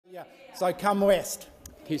Yeah. So come west.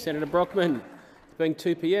 Thank you, Senator Brockman. Being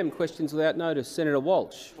 2 p.m, questions without notice. Senator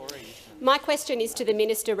Walsh. My question is to the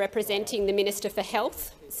Minister representing the Minister for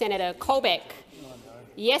Health, Senator Colbeck.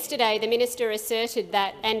 Yesterday, the Minister asserted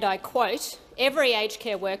that, and I quote, "Every aged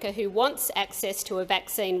care worker who wants access to a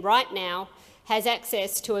vaccine right now has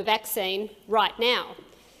access to a vaccine right now."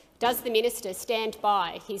 Does the Minister stand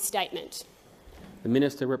by his statement? The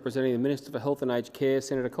Minister representing the Minister for Health and Aged Care,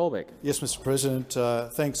 Senator Colbeck. Yes, Mr President.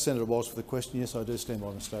 Thanks, Senator Walsh, for the question. Yes, I do stand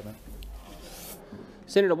by my statement.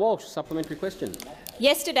 Senator Walsh, supplementary question.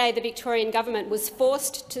 Yesterday, the Victorian government was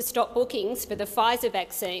forced to stop bookings for the Pfizer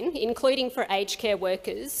vaccine, including for aged care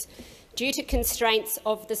workers, due to constraints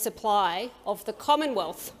of the supply of the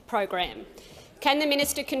Commonwealth program. Can the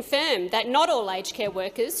Minister confirm that not all aged care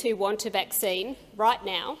workers who want a vaccine right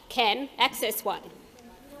now can access one?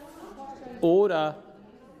 Order.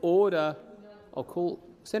 Order. I'll call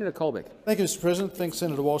Senator Colbeck. Thank you, Mr President. Thanks,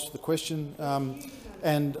 Senator Walsh, for the question.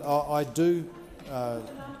 And I do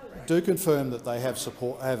confirm that they have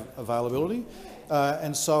availability.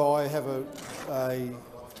 And so I have a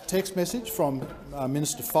text message from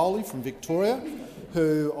Minister Foley from Victoria,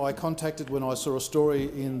 who I contacted when I saw a story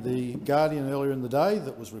in The Guardian earlier in the day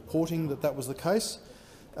that was reporting that that was the case.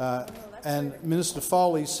 And Minister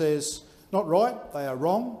Foley says, "Not right, they are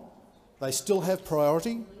wrong. They still have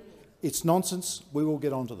priority. It's nonsense. We will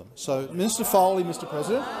get onto them." So, Minister Foley, Mr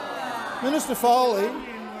President, Minister Foley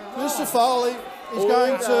is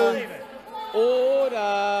going to...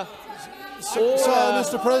 Order. So,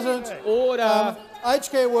 Mr President, Order.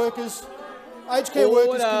 aged care workers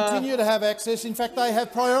continue to have access. In fact, they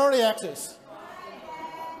have priority access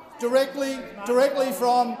directly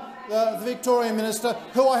from the Victorian Minister,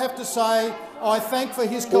 who I have to say I thank for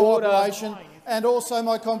his cooperation, and also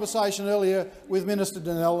my conversation earlier with Minister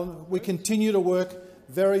Donnell. We continue to work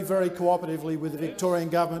very, very cooperatively with the Victorian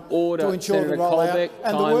government to ensure Senator the rollout. Colbeck,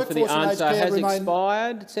 and time the workforce for the answer has remain...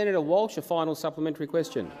 expired. Senator Walsh, a final supplementary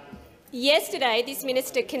question. Yesterday, this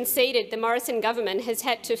minister conceded the Morrison government has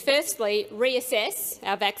had to firstly reassess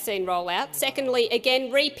our vaccine rollout, secondly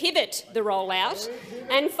again repivot the rollout,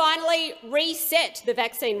 and finally reset the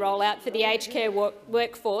vaccine rollout for the aged care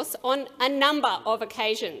workforce on a number of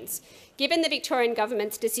occasions. Given the Victorian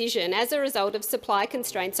government's decision as a result of supply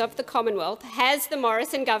constraints of the Commonwealth, has the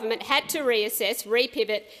Morrison government had to reassess,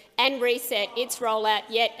 repivot and reset its rollout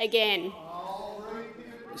yet again?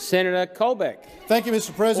 Senator Colbeck. Thank you,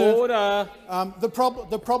 Mr President. Order.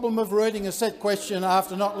 The problem of reading a set question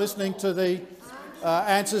after not listening to the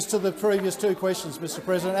answers to the previous two questions, Mr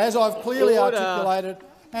President, as I've clearly articulated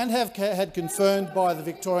and have had confirmed by the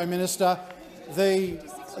Victorian Minister, the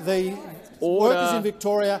workers in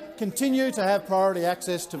Victoria continue to have priority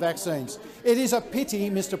access to vaccines. It is a pity,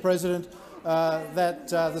 Mr President, that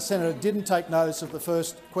the Senator didn't take notice of the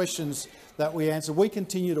first questions that we answered. We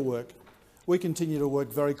continue to work. We continue to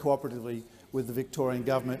work very cooperatively with the Victorian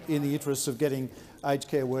government in the interests of getting aged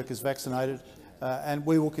care workers vaccinated, and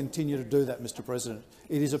we will continue to do that, Mr President.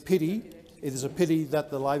 It is a pity that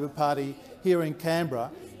the Labor Party here in Canberra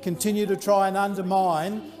continue to try and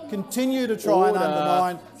undermine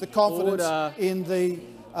the confidence in the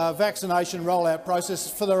vaccination rollout process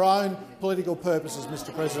for their own political purposes,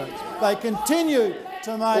 Mr President. They continue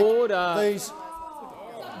to make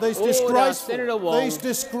these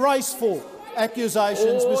disgraceful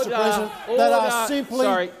accusations, Mr President, that are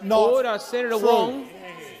simply not Senator true. Wong,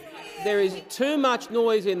 there is too much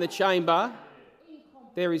noise in the chamber.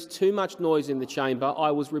 There is too much noise in the chamber.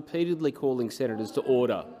 I was repeatedly calling senators to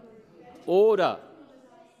order. Order.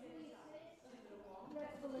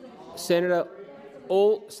 Senator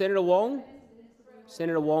Wong.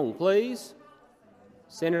 Senator Wong, please.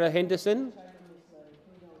 Senator Henderson.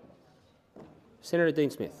 Senator Dean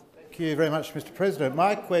Smith. Thank you very much, Mr President.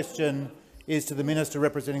 My question is to the Minister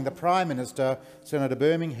representing the Prime Minister, Senator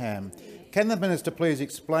Birmingham. Can the Minister please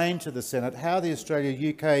explain to the Senate how the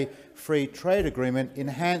Australia-UK Free Trade Agreement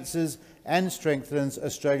enhances and strengthens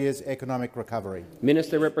Australia's economic recovery?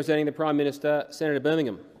 Minister representing the Prime Minister, Senator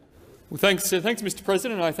Birmingham. Well, thanks, Mr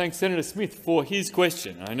President. I thank Senator Smith for his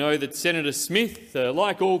question. I know that Senator Smith,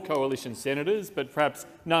 like all coalition senators, but perhaps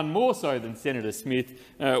none more so than Senator Smith,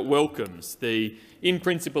 welcomes the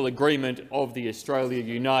in-principle agreement of the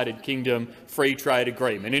Australia-United Kingdom Free Trade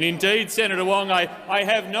Agreement. And indeed, Senator Wong, I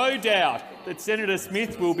have no doubt that Senator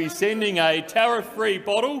Smith will be sending a tariff-free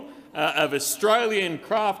bottle of Australian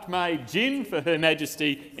craft-made gin for Her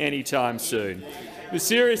Majesty any time soon. But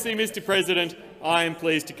seriously, Mr President, I am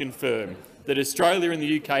pleased to confirm that Australia and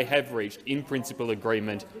the UK have reached in-principle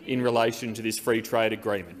agreement in relation to this free trade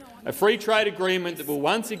agreement. A free trade agreement that will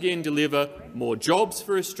once again deliver more jobs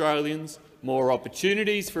for Australians, more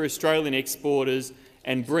opportunities for Australian exporters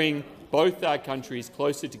and bring both our countries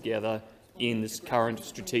closer together in this current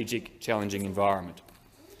strategic challenging environment.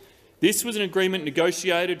 This was an agreement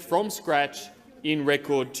negotiated from scratch in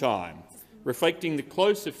record time, reflecting the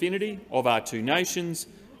close affinity of our two nations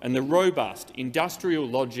and the robust industrial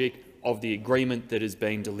logic of the agreement that has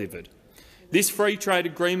been delivered. This free trade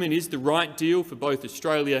agreement is the right deal for both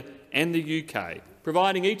Australia and the UK,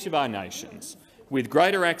 providing each of our nations with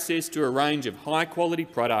greater access to a range of high-quality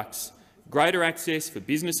products, greater access for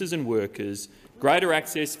businesses and workers, greater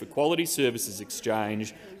access for quality services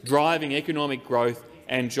exchange, driving economic growth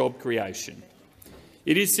and job creation.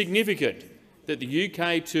 It is significant that the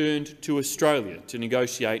UK turned to Australia to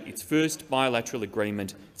negotiate its first bilateral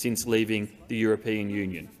agreement since leaving the European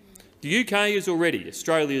Union. The UK is already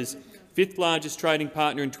Australia's fifth largest trading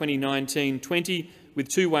partner in 2019-20, with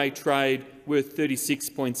two-way trade worth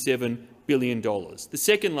 $36.7 billion, the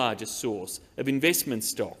second largest source of investment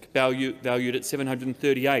stock, valued at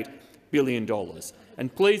 $738 billion.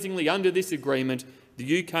 And pleasingly, under this agreement,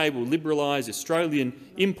 the UK will liberalise Australian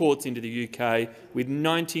imports into the UK, with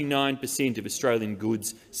 99% of Australian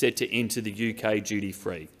goods set to enter the UK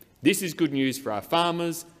duty-free. This is good news for our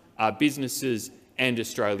farmers, our businesses and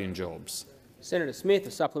Australian jobs. Senator Smith,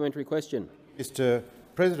 a supplementary question. Mr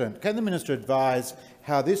President, can the minister advise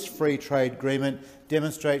how this free trade agreement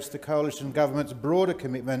demonstrates the coalition government's broader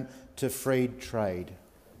commitment to free trade?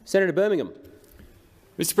 Senator Birmingham.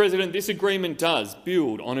 Mr President, this agreement does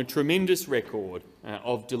build on a tremendous record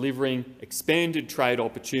of delivering expanded trade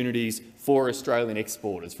opportunities for Australian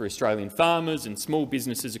exporters, for Australian farmers and small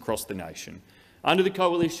businesses across the nation. Under the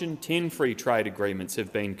Coalition, 10 free trade agreements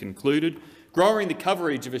have been concluded, growing the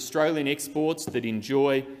coverage of Australian exports that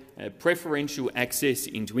enjoy preferential access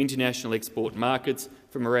into international export markets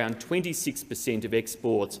from around 26% of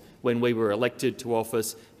exports when we were elected to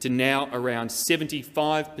office to now around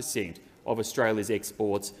 75% of Australia's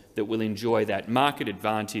exports that will enjoy that market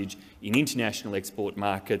advantage in international export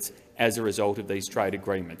markets as a result of these trade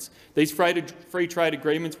agreements. These free trade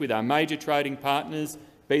agreements with our major trading partners,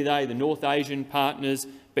 be they the North Asian partners,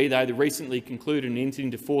 be they the recently concluded and entered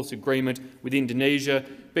into force agreement with Indonesia,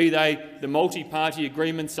 be they the multi-party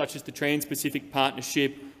agreements such as the Trans-Pacific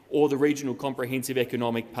Partnership or the Regional Comprehensive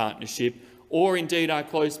Economic Partnership, or indeed our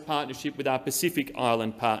close partnership with our Pacific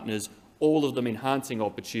Island partners, all of them enhancing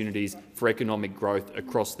opportunities for economic growth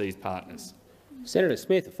across these partners. Senator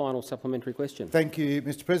Smith, a final supplementary question. Thank you,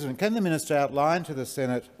 Mr President. Can the minister outline to the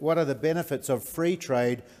Senate what are the benefits of free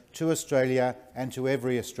trade to Australia and to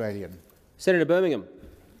every Australian? Senator Birmingham.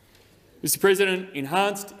 Mr President,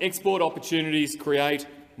 enhanced export opportunities create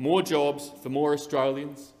more jobs for more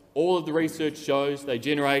Australians. All of the research shows they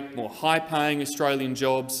generate more high-paying Australian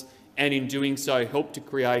jobs and in doing so help to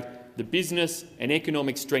create the business and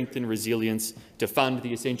economic strength and resilience to fund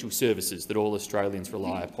the essential services that all Australians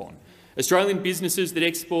rely upon. Australian businesses that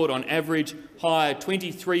export on average hire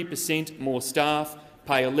 23% more staff,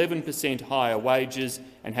 pay 11% higher wages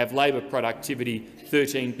and have labour productivity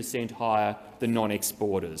 13% higher than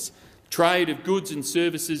non-exporters. Trade of goods and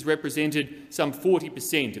services represented some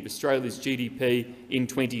 40% of Australia's GDP in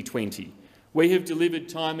 2020. We have delivered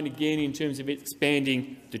time and again in terms of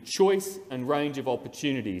expanding the choice and range of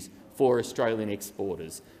opportunities for Australian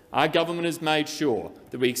exporters. Our government has made sure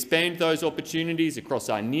that we expand those opportunities across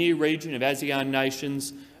our near region of ASEAN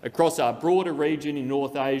nations, across our broader region in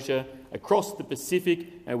North Asia, across the Pacific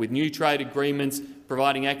with new trade agreements,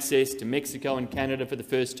 providing access to Mexico and Canada for the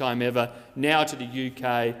first time ever, now to the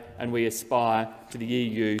UK, and we aspire to the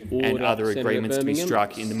EU and other agreements to be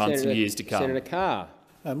struck in the months and years to come. Senator Carr.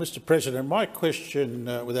 Mr President, my question,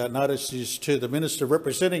 without notice, is to the Minister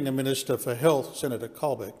representing the Minister for Health, Senator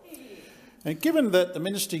Colbeck. And given that the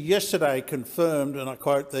Minister yesterday confirmed, and I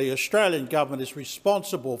quote, the Australian government is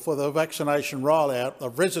responsible for the vaccination rollout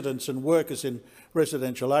of residents and workers in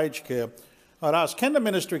residential aged care, I'd ask, can the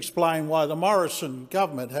Minister explain why the Morrison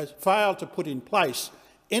government has failed to put in place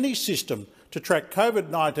any system to track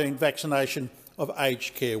COVID-19 vaccination of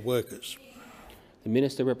aged care workers? The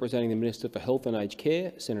Minister representing the Minister for Health and Aged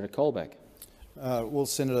Care, Senator Colbeck. Well,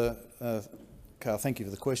 Senator Carr, thank you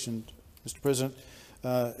for the question, Mr President.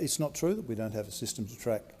 It's not true that we don't have a system to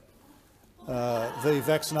track the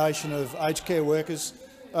vaccination of aged care workers.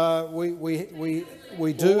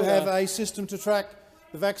 We do have a system to track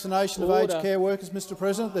the vaccination of aged care workers, Mr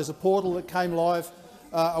President. There's a portal that came live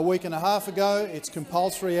a week and a half ago. It's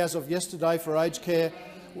compulsory as of yesterday for aged care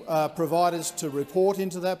providers to report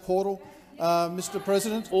into that portal. Mr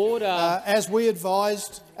President, as we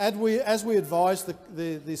advised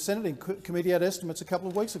the Senate Committee had estimates a couple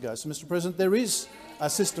of weeks ago. So, Mr President, there is a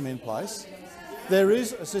system in place. there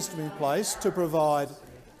is a system in place to provide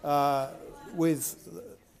to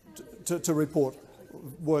report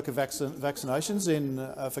work of vaccinations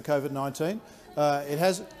for COVID-19.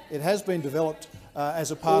 It has been developed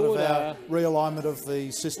as a part of our realignment of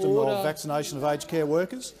the system of vaccination of aged care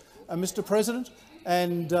workers, Mr. President,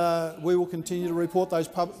 and we will continue to report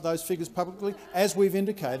those figures publicly, as we've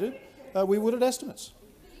indicated we would at estimates.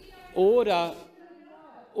 Order.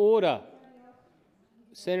 Order.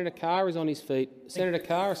 Senator Carr is on his feet. Senator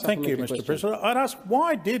Carr, a supplementary question. Thank you, Mr. President. I'd ask,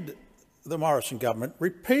 why did the Morrison government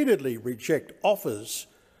repeatedly reject offers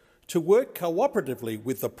to work cooperatively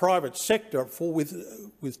with the private sector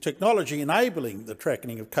with technology enabling the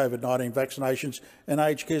tracking of COVID-19 vaccinations and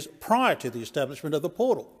aged care prior to the establishment of the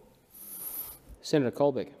portal? Senator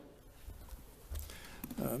Colbeck.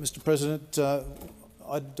 Mr. President,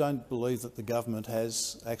 I don't believe that the government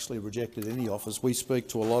has actually rejected any offers. We speak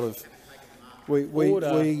to a lot of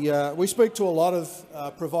we speak to a lot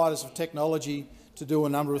of providers of technology to do a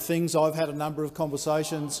number of things. I've had a number of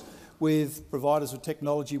conversations with providers of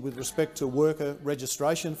technology with respect to worker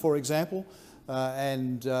registration, for example,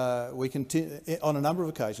 and we continue on a number of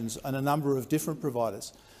occasions and a number of different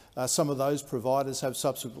providers. Some of those providers have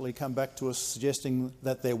subsequently come back to us suggesting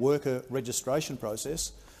that their worker registration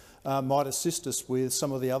process might assist us with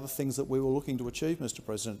some of the other things that we were looking to achieve, Mr.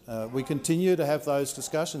 President. We continue to have those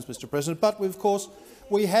discussions, Mr. President, but of course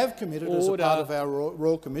we have committed as a part of our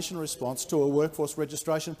Royal Commission response to a workforce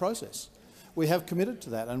registration process. We have committed to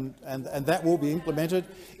that, and that will be implemented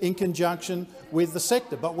in conjunction with the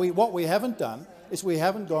sector. But what we haven't done is we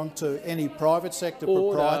haven't gone to any private sector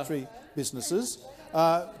proprietary businesses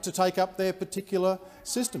to take up their particular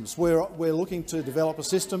systems. We're looking to develop a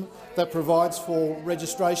system that provides for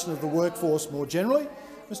registration of the workforce more generally,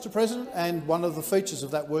 Mr. President, and one of the features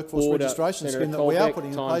of that workforce registration scheme that we are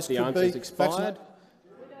putting in place could be vaccination.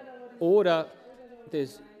 Order.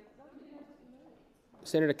 There's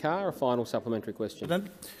Senator Carr, a final supplementary question.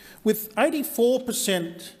 With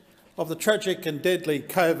 84% of the tragic and deadly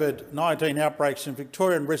COVID-19 outbreaks in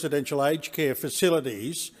Victorian residential aged care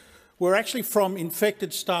facilities were actually from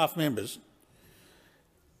infected staff members,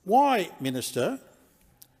 why, Minister,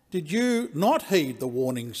 did you not heed the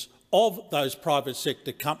warnings of those private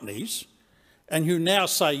sector companies, and you now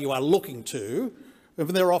say you are looking to, in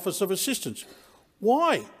their Office of Assistance?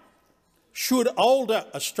 Why should older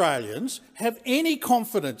Australians have any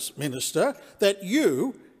confidence, Minister, that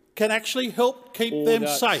you can actually help keep them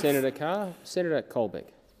safe? Senator Carr. Senator Colbeck.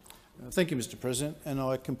 Thank you, Mr. President, and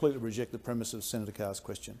I completely reject the premise of Senator Carr's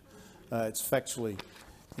question. It's factually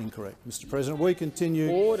incorrect, Mr. President. We continue.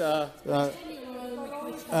 Order.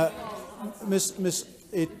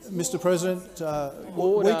 Mr. President,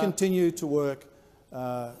 we continue to work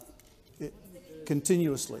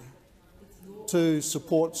continuously to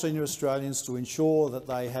support senior Australians to ensure that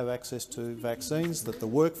they have access to vaccines, that the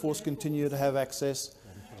workforce continue to have access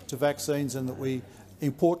to vaccines, and that we,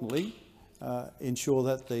 importantly, ensure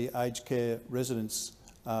that the aged care residents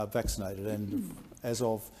are vaccinated. And as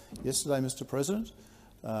of yesterday, Mr. President,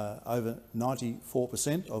 over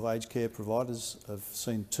 94% of aged care providers have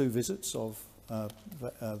seen 2 visits of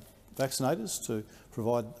vaccinators to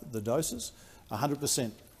provide the doses.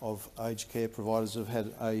 100% of aged care providers have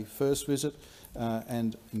had a first visit,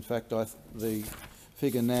 and in fact the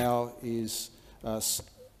figure now is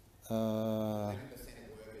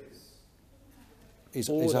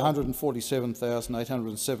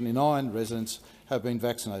 147,879 residents have been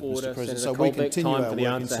vaccinated, Mr. President. Senator so we continue time our for the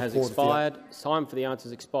work answer in has support expired. Time for the answer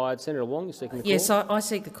has expired. Senator Wong, you're seeking the call. Yes, I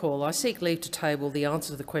seek the call. I seek leave to table the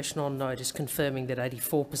answer to the question on notice, confirming that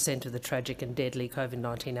 84% of the tragic and deadly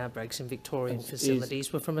COVID-19 outbreaks in Victorian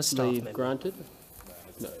facilities were from a staff member. Granted.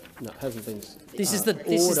 No, it hasn't been. This is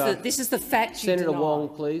the fact. Senator Wong,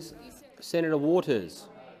 please. Senator Waters.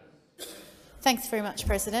 Thanks very much,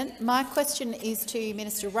 President. My question is to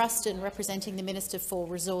Minister Ruston, representing the Minister for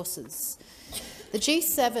Resources. The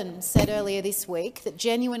G7 said earlier this week that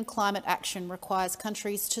genuine climate action requires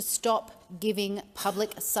countries to stop giving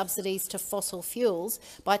public subsidies to fossil fuels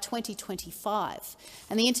by 2025.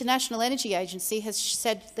 And the International Energy Agency has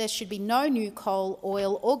said there should be no new coal,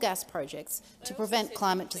 oil or gas projects to prevent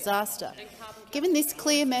climate disaster. Given this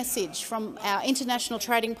clear message from our international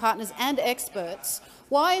trading partners and experts,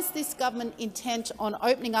 why is this government intent on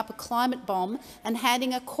opening up a climate bomb and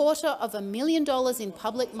handing $250,000 in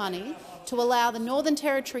public money to allow the Northern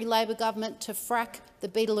Territory Labor government to frack the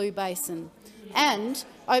Beetaloo Basin, and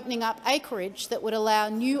opening up acreage that would allow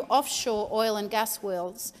new offshore oil and gas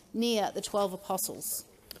wells near the 12 Apostles?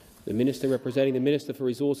 The Minister representing the Minister for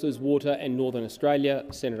Resources, Water and Northern Australia,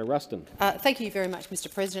 Senator Ruston. Thank you very much,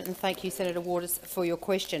 Mr President, and thank you, Senator Waters, for your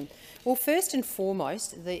question. Well, first and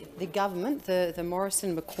foremost, the government, the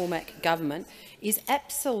Morrison-McCormack government, is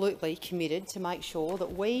absolutely committed to make sure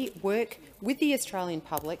that we work with the Australian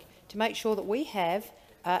public to make sure that we have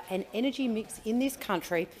an energy mix in this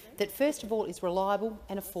country that, first of all, is reliable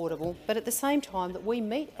and affordable, but at the same time that we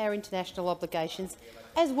meet our international obligations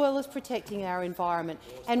as well as protecting our environment.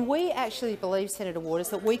 And we actually believe, Senator Waters,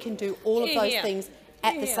 that we can do all of those things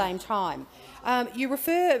at the same time. You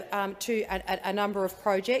refer to a number of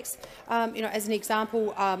projects. As an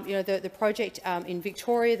example, the project in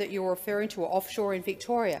Victoria that you're referring to, or offshore in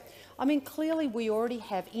Victoria. I mean, clearly we already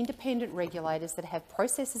have independent regulators that have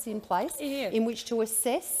processes in place in which to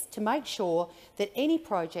assess, to make sure that any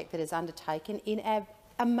project that is undertaken in our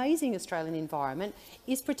amazing Australian environment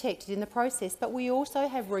is protected in the process. But we also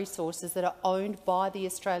have resources that are owned by the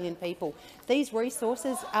Australian people. These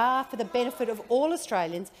resources are for the benefit of all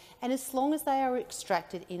Australians, and as long as they are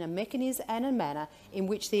extracted in a mechanism and a manner in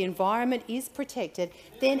which the environment is protected,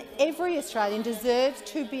 then every Australian deserves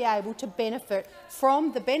to be able to benefit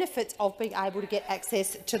from the benefits of being able to get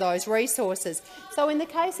access to those resources. So in the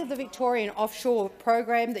case of the Victorian offshore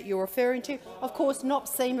program that you're referring to, of course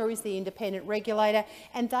NOPSEMA is the independent regulator,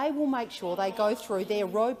 and they will make sure they go through their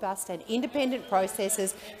robust and independent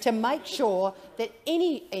processes to make sure that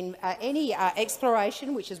any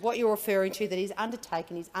exploration, which is what you're referring to, that is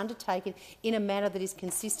undertaken in a manner that is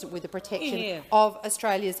consistent with the protection of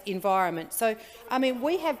Australia's environment. So, I mean,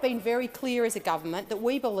 we have been very clear as a government that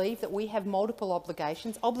we believe that we have multiple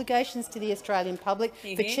obligations to the Australian public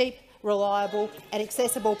for cheap, reliable and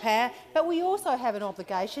accessible power, but we also have an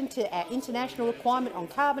obligation to our international requirement on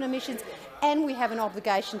carbon emissions, and we have an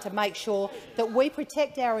obligation to make sure that we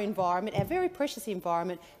protect our environment, our very precious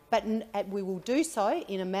environment, but we will do so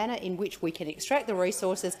in a manner in which we can extract the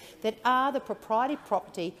resources that are the proprietary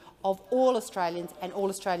property of all Australians, and all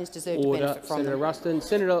Australians deserve to benefit from Senator them. Ruston.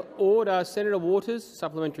 Senator Waters,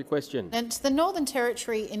 supplementary question. And the Northern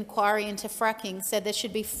Territory inquiry into fracking said there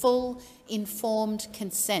should be full informed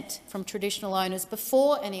consent from traditional owners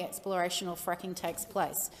before any exploration or fracking takes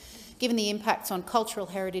place, given the impacts on cultural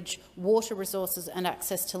heritage, water resources and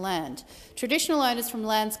access to land. Traditional owners from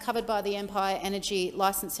lands covered by the Empire Energy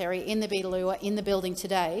licence area in the Beetaloo are in the building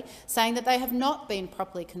today, saying that they have not been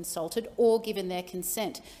properly consulted or given their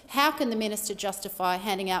consent. How can the minister justify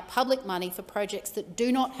handing out public money for projects that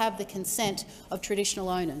do not have the consent of traditional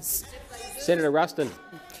owners? Senator Ruston.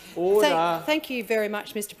 Order. Thank you very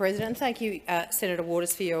much, Mr President, and thank you, Senator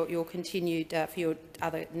Waters, for your continued for your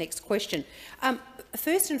other next question.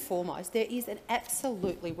 First and foremost, there is an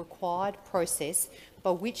absolutely required process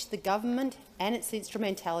by which the government and its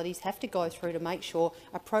instrumentalities have to go through to make sure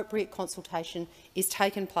appropriate consultation is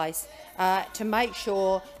taken place, to make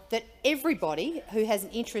sure that everybody who has an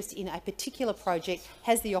interest in a particular project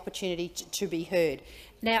has the opportunity to be heard.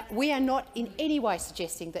 Now, we are not in any way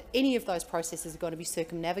suggesting that any of those processes are going to be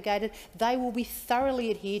circumnavigated. They will be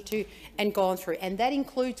thoroughly adhered to and gone through, and that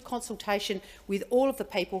includes consultation with all of the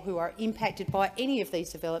people who are impacted by any of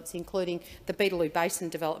these developments, including the Beetaloo Basin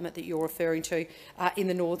development that you're referring to in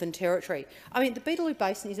the Northern Territory. I mean, the Beetaloo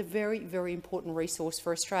Basin is a very, very important resource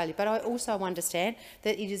for Australia, but I also understand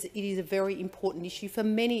that it is a very important issue for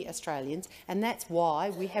many Australians, and that's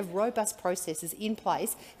why we have robust processes in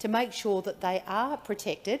place to make sure that they are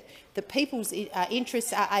protected, that people's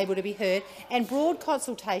interests are able to be heard, and broad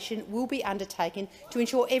consultation will be undertaken to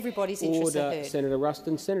ensure everybody's interests are heard. Senator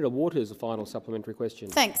Ruston. Senator Waters, a final supplementary question.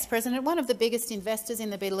 Thanks, President. One of the biggest investors in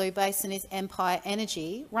the Beetaloo Basin is Empire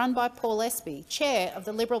Energy, run by Paul Espy, chair of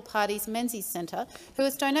the Liberal Party's Menzies Centre, who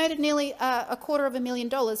has donated nearly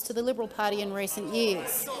 $250,000 to the Liberal Party in recent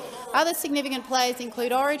years. Other significant players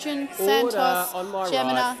include Origin, Santos,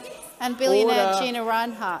 Gemini and billionaire Gina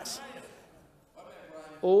Rinehart.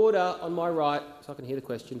 Order on my right, so I can hear the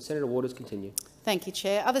question. Senator Waters, continue. Thank you,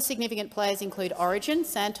 Chair. Other significant players include Origin,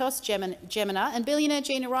 Santos, Gemini and billionaire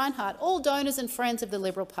Gina Rinehart, all donors and friends of the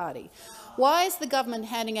Liberal Party. Why is the government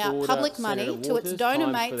handing out public money to its donor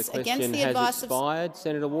mates against the advice of—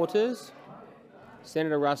 Senator Waters.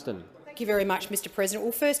 Senator Ruston. Thank you very much, Mr President.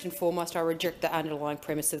 Well, first and foremost, I reject the underlying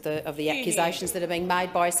premise of the accusations that are being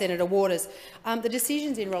made by Senator Waters. The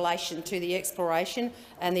decisions in relation to the exploration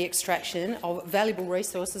and the extraction of valuable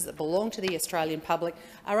resources that belong to the Australian public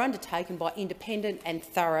are undertaken by independent and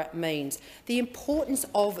thorough means. The importance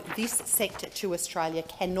of this sector to Australia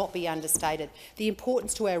cannot be understated. The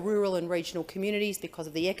importance to our rural and regional communities because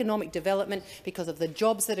of the economic development, because of the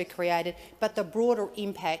jobs that are created, but the broader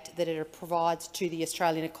impact that it provides to the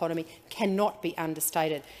Australian economy cannot be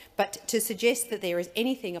understated. But to suggest that there is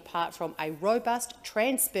anything apart from a robust,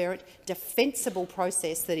 transparent, defensible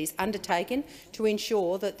process that is undertaken to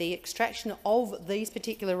ensure that the extraction of these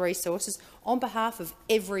particular resources on behalf of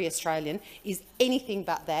every Australian is anything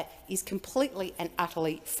but that is completely and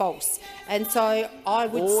utterly false. And so I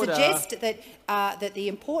would suggest that that the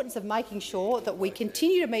importance of making sure that we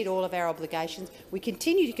continue to meet all of our obligations, we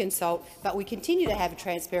continue to consult, but we continue to have a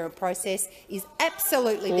transparent process is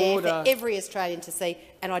absolutely there for every Australian to see,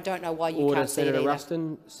 and I don't know why you can't see it either. Senator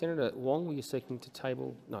Ruston. Senator Wong, were you seeking to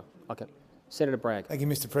table? No. Okay. Senator Bragg. Thank you,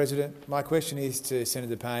 Mr President. My question is to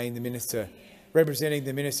Senator Payne, the Minister representing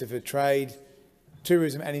the Minister for Trade,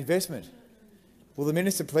 Tourism and Investment. Will the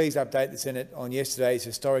Minister please update the Senate on yesterday's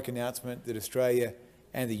historic announcement that Australia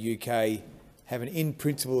and the UK have an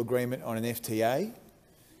in-principle agreement on an FTA?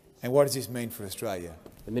 And what does this mean for Australia?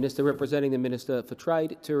 The Minister representing the Minister for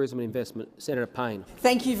Trade, Tourism and Investment, Senator Payne.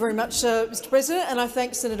 Thank you very much, Mr President, and I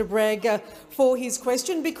thank Senator Bragg for his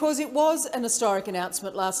question, because it was an historic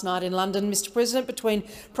announcement last night in London, Mr President, between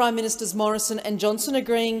Prime Ministers Morrison and Johnson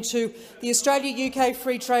agreeing to the Australia-UK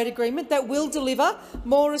Free Trade Agreement that will deliver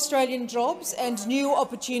more Australian jobs and new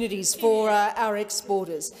opportunities for our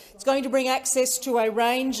exporters. It's going to bring access to a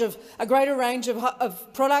greater range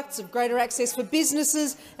of products, of greater access for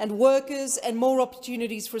businesses and workers, and more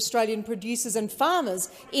opportunities for Australian producers and farmers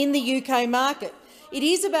in the UK market. It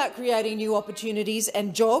is about creating new opportunities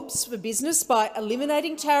and jobs for business by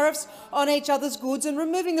eliminating tariffs on each other's goods and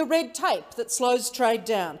removing the red tape that slows trade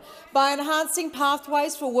down, by enhancing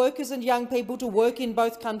pathways for workers and young people to work in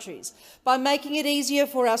both countries, by making it easier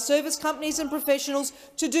for our service companies and professionals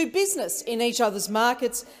to do business in each other's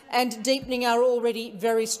markets, and deepening our already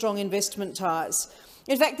very strong investment ties.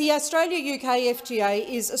 In fact, the Australia-UK FTA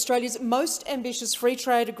is Australia's most ambitious free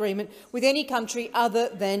trade agreement with any country other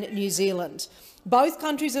than New Zealand. Both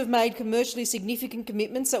countries have made commercially significant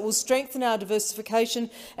commitments that will strengthen our diversification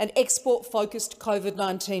and export-focused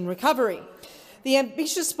COVID-19 recovery. The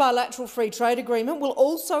ambitious bilateral free trade agreement will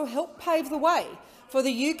also help pave the way for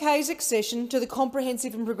the UK's accession to the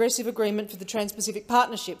Comprehensive and Progressive Agreement for the Trans-Pacific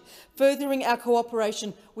Partnership, furthering our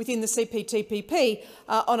cooperation within the CPTPP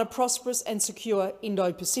on a prosperous and secure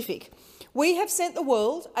Indo-Pacific. We have sent the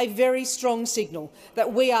world a very strong signal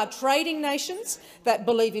that we are trading nations that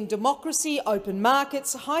believe in democracy, open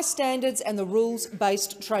markets, high standards and the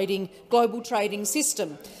rules-based global trading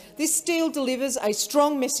system. This deal delivers a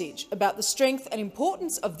strong message about the strength and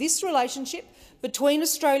importance of this relationship between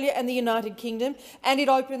Australia and the United Kingdom, and it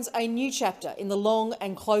opens a new chapter in the long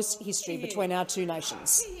and close history between our two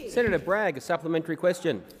nations. Senator Bragg, a supplementary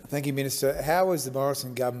question. Thank you, Minister. How is the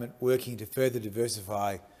Morrison government working to further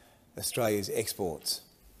diversify Australia's exports?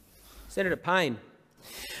 Senator Payne.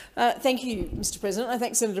 Thank you, Mr President. I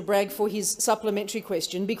thank Senator Bragg for his supplementary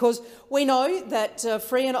question, because we know that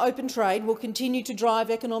free and open trade will continue to drive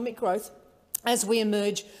economic growth as we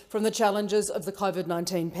emerge from the challenges of the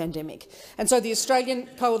COVID-19 pandemic. And so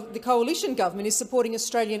the Coalition Government is supporting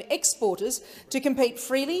Australian exporters to compete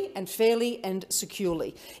freely and fairly and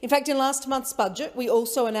securely. In fact, in last month's budget, we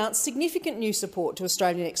also announced significant new support to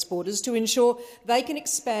Australian exporters to ensure they can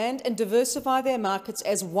expand and diversify their markets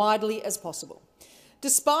as widely as possible.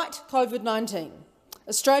 Despite COVID-19,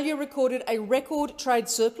 Australia recorded a record trade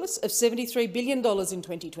surplus of $73 billion in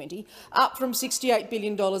 2020, up from $68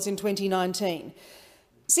 billion in 2019.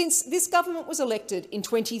 Since this government was elected in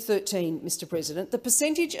 2013, Mr President, the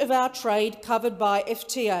percentage of our trade covered by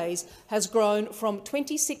FTAs has grown from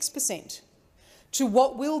 26% to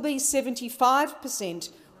what will be 75%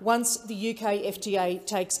 once the UK FTA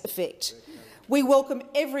takes effect. We welcome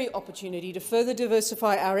every opportunity to further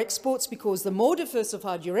diversify our exports, because the more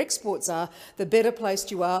diversified your exports are, the better placed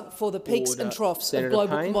you are for the peaks and troughs of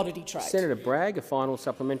global commodity trade. Senator Bragg, a final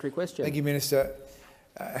supplementary question. Thank you, Minister.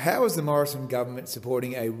 How is the Morrison government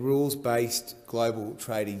supporting a rules-based global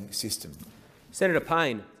trading system? Senator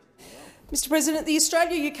Payne. Mr President, the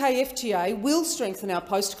Australia-UK FTA will strengthen our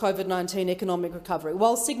post-COVID-19 economic recovery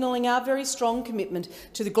while signalling our very strong commitment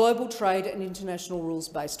to the global trade and international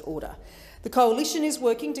rules-based order. The Coalition is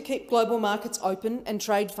working to keep global markets open and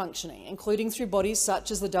trade functioning, including through bodies such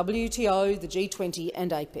as the WTO, the G20 and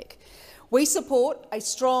APEC. We support a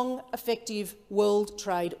strong, effective World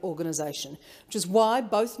Trade Organisation, which is why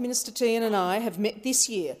both Minister Tehan and I have met this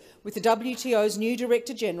year with the WTO's new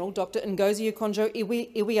Director-General, Dr Ngozi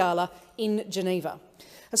Okonjo-Iweala, in Geneva.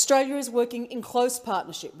 Australia is working in close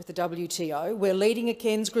partnership with the WTO. We're leading a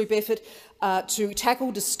Cairns Group effort to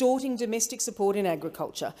tackle distorting domestic support in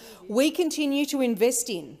agriculture. We continue to invest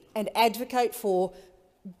in and advocate for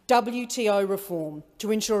WTO reform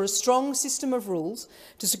to ensure a strong system of rules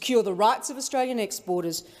to secure the rights of Australian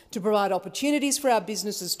exporters, to provide opportunities for our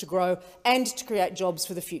businesses to grow and to create jobs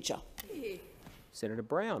for the future. Senator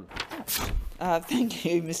Brown. Thank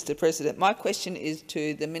you, Mr President. My question is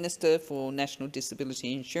to the Minister for National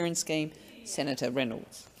Disability Insurance Scheme, Senator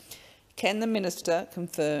Reynolds. Can the Minister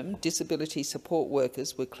confirm disability support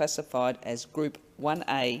workers were classified as Group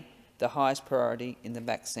 1A, the highest priority in the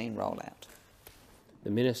vaccine rollout?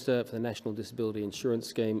 The Minister for the National Disability Insurance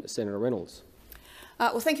Scheme, Senator Reynolds.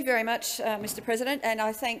 Well, thank you very much, Mr President, and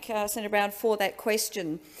I thank Senator Brown for that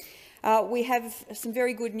question. We have some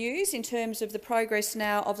very good news in terms of the progress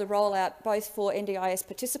now of the rollout, both for NDIS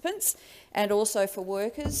participants and also for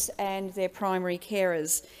workers and their primary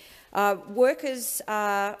carers. Workers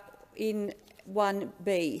are in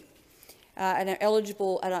 1B and are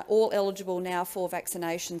eligible and are all eligible now for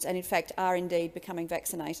vaccinations, and in fact are indeed becoming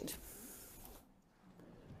vaccinated.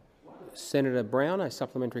 Senator Brown, a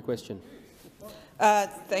supplementary question.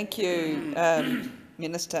 Thank you,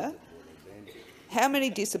 Minister. How many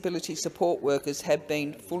disability support workers have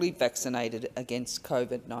been fully vaccinated against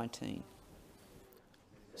COVID-19?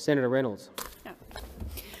 Senator Reynolds.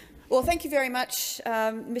 Well, thank you very much,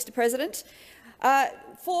 Mr President.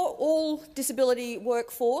 For all disability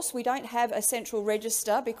workforce, we don't have a central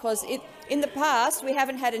register because in the past we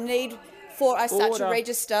haven't had a need for such a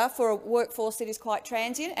register for a workforce that is quite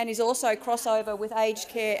transient and is also crossover with aged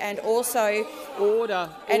care and also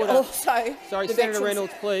Sorry, Senator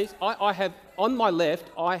Reynolds, please. I have on my left.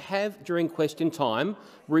 I have during question time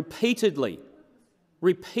repeatedly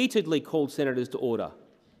called senators to order.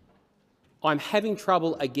 I'm having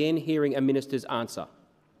trouble again hearing a minister's answer.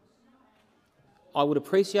 I would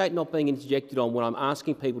appreciate not being interjected on when I'm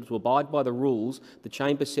asking people to abide by the rules the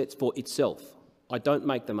chamber sets for itself. I don't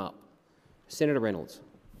make them up. Senator Reynolds.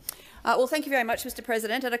 Well, thank you very much, Mr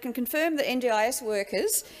President. And I can confirm that NDIS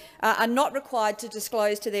workers are not required to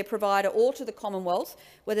disclose to their provider or to the Commonwealth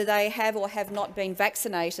whether they have or have not been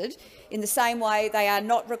vaccinated. In the same way, they are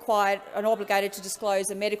not required and obligated to disclose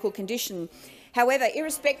a medical condition. However,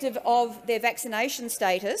 irrespective of their vaccination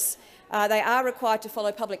status, they are required to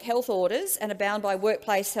follow public health orders and are bound by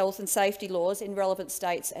workplace health and safety laws in relevant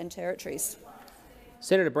states and territories.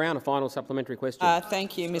 Senator Brown, a final supplementary question.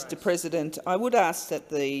 Thank you, Mr President. I would ask that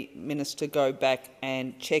the minister go back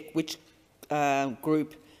and check which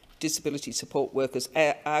group disability support workers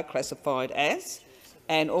are classified as,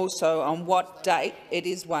 and also on what date it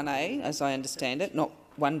is 1A, as I understand it, not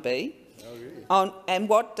 1B. And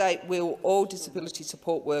what date will all disability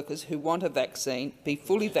support workers who want a vaccine be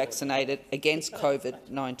fully vaccinated against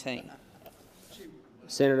COVID-19?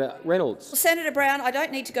 Senator Reynolds. Well, Senator Brown, I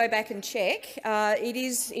don't need to go back and check. It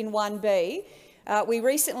is in 1B. We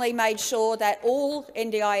recently made sure that all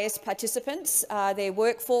NDIS participants, their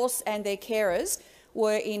workforce and their carers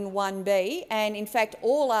were in 1B, and in fact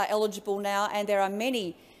all are eligible now, and there are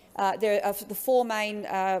many. There are the four main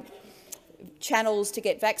channels to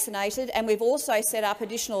get vaccinated, and we've also set up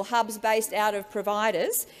additional hubs based out of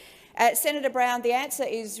providers. Senator Brown, the answer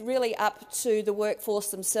is really up to the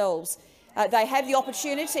workforce themselves. They have the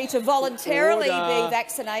opportunity to voluntarily be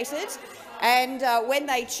vaccinated, and when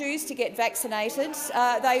they choose to get vaccinated,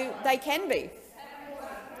 they can be.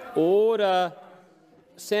 Order.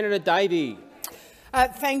 Senator Davey.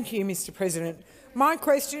 Thank you, Mr President. My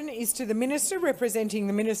question is to the Minister representing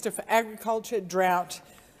the Minister for Agriculture, Drought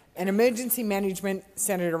and Emergency Management,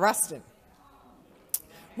 Senator Ruston.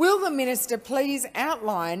 Will the minister please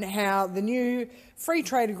outline how the new free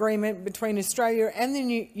trade agreement between Australia and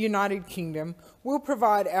the United Kingdom will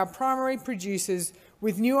provide our primary producers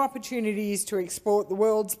with new opportunities to export the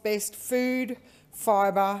world's best food,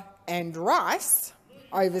 fibre and rice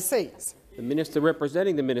overseas? The Minister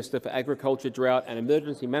representing the Minister for Agriculture, Drought and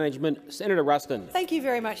Emergency Management, Senator Ruston. Thank you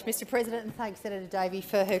very much, Mr President, and thanks Senator Davey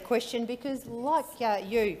for her question, because like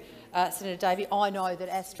you, Senator Davey, I know that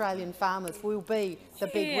Australian farmers will be the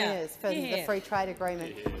big winners for the free trade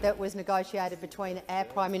agreement that was negotiated between our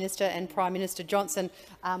Prime Minister and Prime Minister Johnson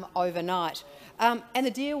overnight. And the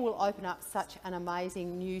deal will open up such an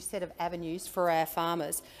amazing new set of avenues for our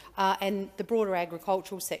farmers and the broader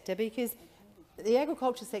agricultural sector, because the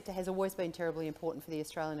agriculture sector has always been terribly important for the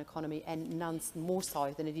Australian economy, and none more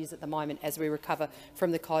so than it is at the moment as we recover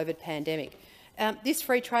from the COVID pandemic. This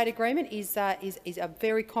free trade agreement is a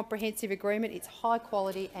very comprehensive agreement. It's high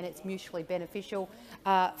quality and it's mutually beneficial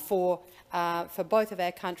for both of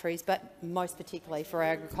our countries, but most particularly for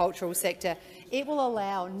our agricultural sector. It will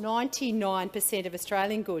allow 99% of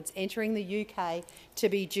Australian goods entering the UK to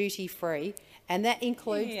be duty-free, and that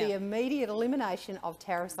includes the immediate elimination of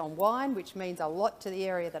tariffs on wine, which means a lot to the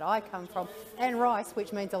area that I come from, and rice,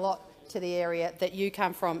 which means a lot to the area that you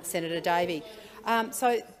come from, Senator Davey.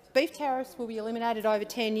 So beef tariffs will be eliminated over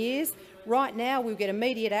 10 years. Right now, we'll get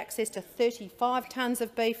immediate access to 35 tonnes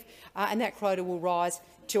of beef, and that quota will rise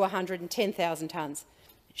to 110,000 tonnes.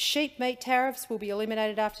 Sheep meat tariffs will be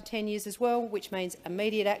eliminated after 10 years as well, which means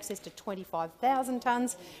immediate access to 25,000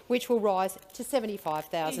 tonnes, which will rise to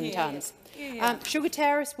 75,000 tonnes. Sugar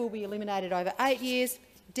tariffs will be eliminated over 8 years,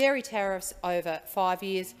 dairy tariffs over 5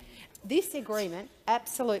 years. This agreement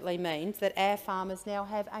absolutely means that our farmers now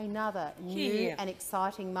have another new and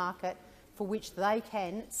exciting market for which they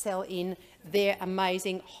can sell in their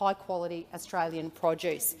amazing, high-quality Australian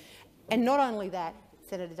produce. And not only that,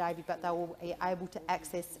 Senator Davey, but they will be able to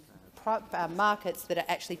access markets that are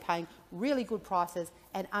actually paying really good prices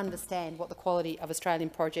and understand what the quality of Australian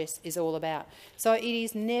produce is all about. So it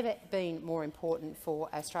has never been more important for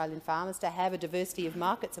Australian farmers to have a diversity of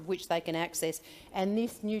markets of which they can access, and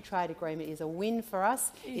this new trade agreement is a win for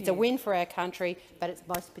us. It's a win for our country, but it's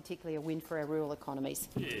most particularly a win for our rural economies.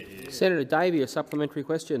 Senator Davey, a supplementary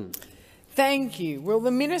question. Thank you. Will the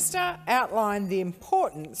minister outline the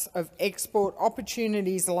importance of export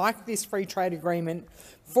opportunities like this free trade agreement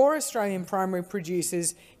for Australian primary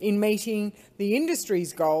producers in meeting the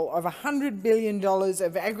industry's goal of $100 billion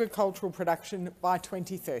of agricultural production by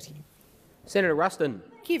 2030? Senator Ruston.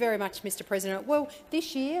 Thank you very much, Mr President. Well,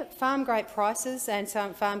 this year, farm gate prices and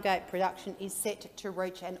farm gate production is set to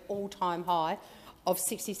reach an all-time high of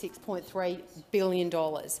 $66.3 billion.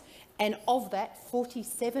 And of that,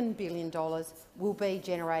 $47 billion will be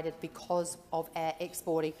generated because of our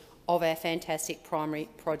exporting of our fantastic primary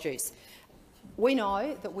produce. We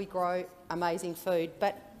know that we grow amazing food,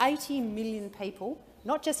 but 80 million people,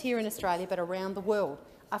 not just here in Australia but around the world,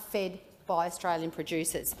 are fed by Australian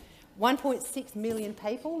producers. 1.6 million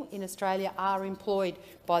people in Australia are employed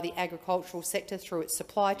by the agricultural sector through its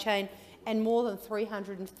supply chain, and more than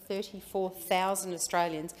 334,000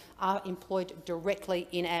 Australians are employed directly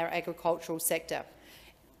in our agricultural sector.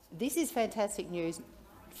 This is fantastic news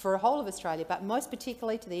for the whole of Australia, but most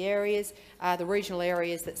particularly to the areas, the regional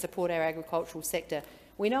areas that support our agricultural sector.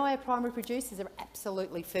 We know our primary producers are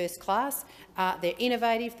absolutely first class. They're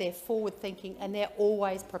innovative, they're forward-thinking, and they're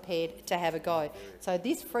always prepared to have a go. So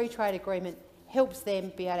this free trade agreement helps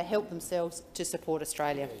them be able to help themselves to support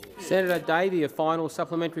Australia. Senator Davey, a final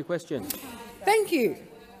supplementary question. Thank you.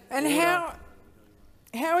 And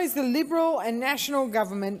how is the Liberal and National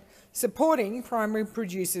government supporting primary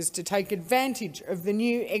producers to take advantage of the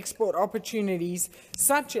new export opportunities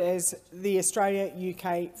such as the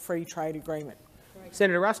Australia-UK Free Trade Agreement?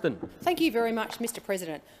 Senator Ruston. Thank you very much, Mr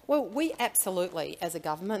President. Well, we absolutely, as a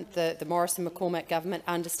government, the Morrison-McCormack government,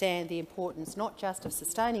 understand the importance not just of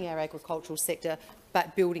sustaining our agricultural sector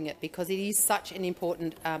but building it, because it is such an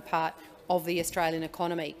important part of the Australian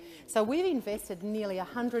economy. So we've invested nearly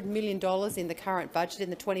 $100 million in the current budget, in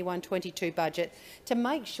the 21-22 budget, to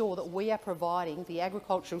make sure that we are providing the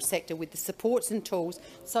agricultural sector with the supports and tools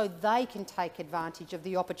so they can take advantage of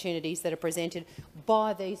the opportunities that are presented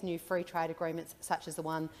by these new free trade agreements, such as the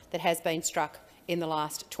one that has been struck in the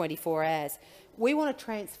last 24 hours. We want to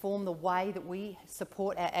transform the way that we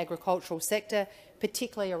support our agricultural sector,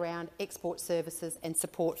 particularly around export services and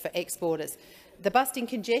support for exporters. The Busting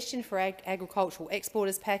Congestion for Agricultural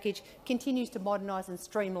Exporters package continues to modernise and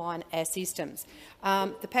streamline our systems.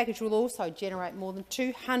 The package will also generate more than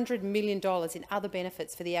 $200 million in other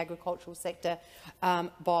benefits for the agricultural sector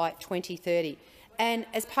by 2030. And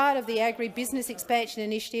as part of the Agri-Business Expansion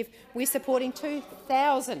Initiative, we're supporting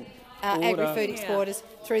 2,000 agri-food exporters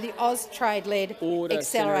through the Austrade-led Accelerate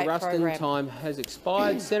Senator Ruston, program. time has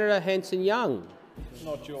expired. Senator Hanson-Young.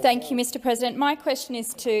 Thank you, Mr President. My question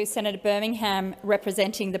is to Senator Birmingham,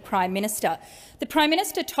 representing the Prime Minister. The Prime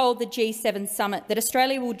Minister told the G7 summit that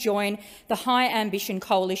Australia will join the High Ambition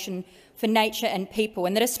Coalition for Nature and People,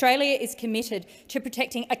 and that Australia is committed to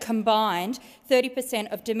protecting a combined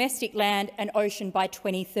 30% of domestic land and ocean by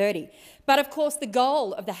 2030. But of course the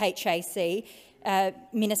goal of the HAC,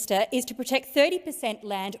 Minister, is to protect 30%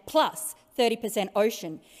 land plus 30%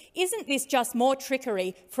 ocean. Isn't this just more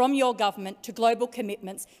trickery from your government to global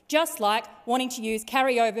commitments, just like wanting to use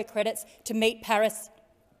carryover credits to meet Paris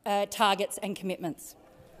targets and commitments?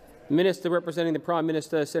 Minister representing the Prime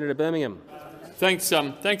Minister, Senator Birmingham. Thanks,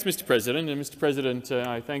 Mr. President. And Mr. President,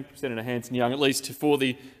 I thank Senator Hanson-Young at least for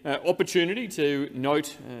the opportunity to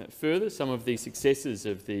note further some of the successes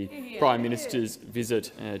of the Prime Minister's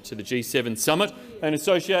visit to the G7 summit and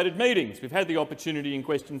associated meetings. We've had the opportunity in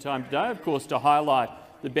question time today, of course, to highlight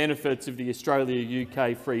the benefits of the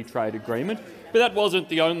Australia-UK Free Trade Agreement. But that wasn't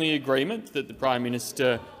the only agreement that the Prime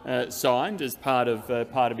Minister signed as part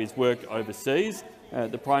of his work overseas.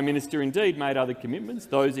 The Prime Minister indeed made other commitments.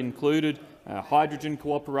 Those included hydrogen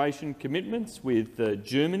cooperation commitments with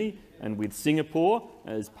Germany and with Singapore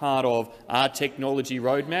as part of our technology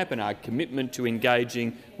roadmap and our commitment to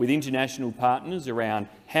engaging with international partners around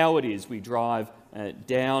how it is we drive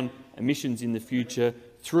down emissions in the future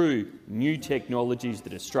through new technologies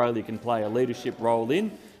that Australia can play a leadership role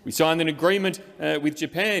in. We signed an agreement with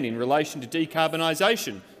Japan in relation to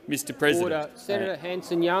decarbonisation, Mr. President. Order. Senator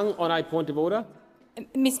Hanson-Young on a point of order.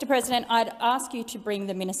 Mr. President, I'd ask you to bring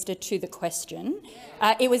the minister to the question.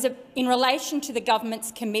 It was in relation to the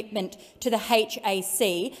government's commitment to the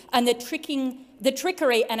HAC and the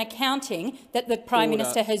trickery and accounting that the Prime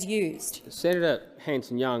Minister has used. Senator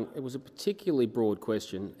Hanson-Young, it was a particularly broad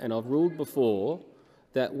question, and I've ruled before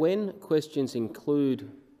that when questions include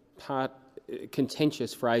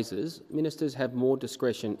contentious phrases, ministers have more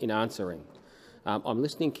discretion in answering. I'm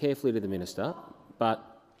listening carefully to the minister, but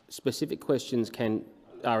specific questions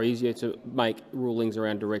are easier to make rulings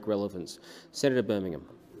around direct relevance. Senator Birmingham.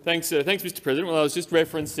 Thanks, Mr. President. Well, I was just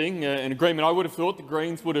referencing an agreement. I would have thought the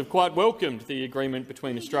Greens would have quite welcomed the agreement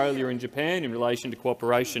between Australia and Japan in relation to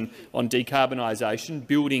cooperation on decarbonisation,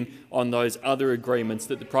 building on those other agreements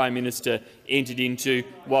that the Prime Minister entered into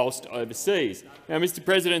whilst overseas. Now, Mr.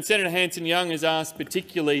 President, Senator Hanson-Young has asked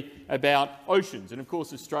particularly about oceans, and of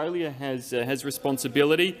course Australia has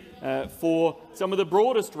responsibility for some of the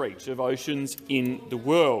broadest reach of oceans in the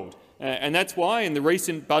world, and that's why in the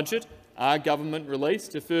recent budget our government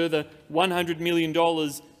released a further $100 million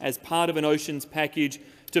as part of an oceans package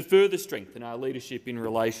to further strengthen our leadership in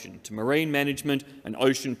relation to marine management and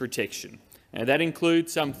ocean protection. That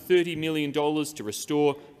includes some $30 million to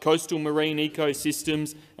restore coastal marine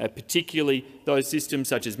ecosystems, particularly those systems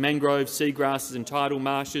such as mangroves, seagrasses and tidal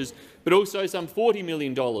marshes, but also some $40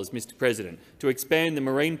 million, Mr. President, to expand the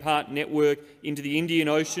marine park network into the Indian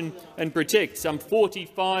Ocean and protect some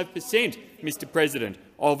 45%, Mr. President,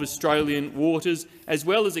 of Australian waters, as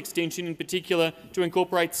well as extension in particular to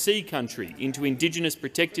incorporate sea country into Indigenous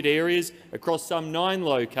protected areas across some 9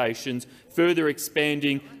 locations, further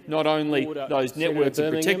expanding not only those networks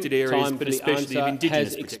of protected areas but especially of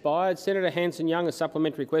Indigenous has expired. Senator Hanson-Young, a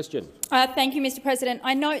supplementary question. Thank you, Mr. President.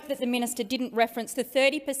 I note that the minister didn't reference the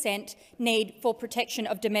 30% need for protection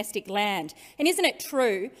of domestic land. And isn't it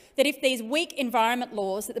true that if these weak environment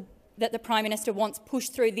laws that the Prime Minister wants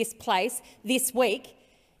pushed through this place this week,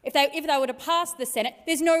 if they were to pass the Senate,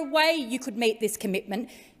 there's no way you could meet this commitment.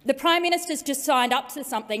 The Prime Minister's just signed up to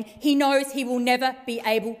something he knows he will never be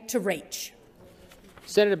able to reach.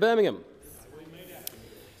 Senator Birmingham.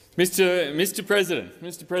 Mr.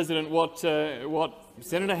 President, what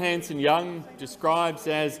Senator Hanson-Young describes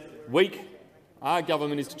as weak, our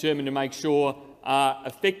government is determined to make sure are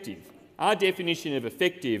effective. Our definition of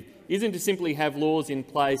effective isn't to simply have laws in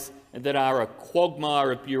place that are a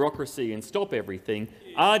quagmire of bureaucracy and stop everything.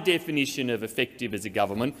 Our definition of effective as a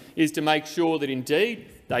government is to make sure that indeed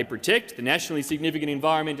they protect the nationally significant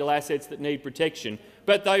environmental assets that need protection,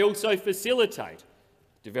 but they also facilitate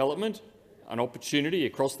development and opportunity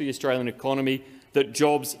across the Australian economy that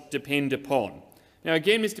jobs depend upon. Now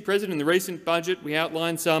again, Mr. President, in the recent budget we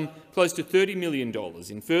outlined some close to $30 million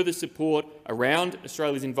in further support around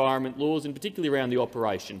Australia's environment laws and particularly around the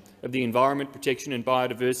operation of the Environment Protection and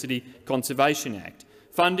Biodiversity Conservation Act,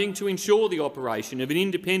 funding to ensure the operation of an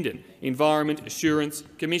independent Environment Assurance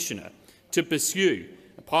Commissioner, to pursue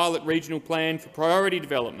a pilot regional plan for priority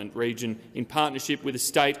development region in partnership with a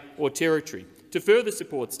state or territory, to further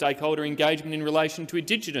support stakeholder engagement in relation to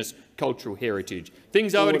Indigenous cultural heritage.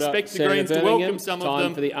 Things I would expect the Greens to welcome some of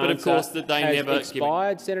them, but of course that they never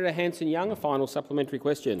expired. Senator Hanson-Young, a final supplementary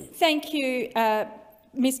question. Thank you,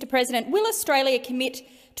 Mr. President. Will Australia commit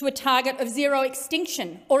to a target of zero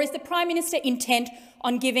extinction, or is the Prime Minister intent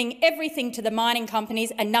on giving everything to the mining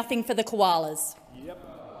companies and nothing for the koalas?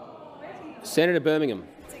 Senator Birmingham.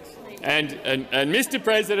 And Mr.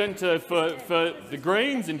 President, for the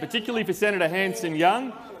Greens and particularly for Senator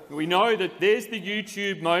Hanson-Young, we know that there's the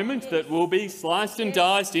YouTube moment that will be sliced and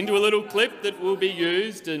diced into a little clip that will be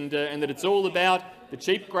used, and that it's all about the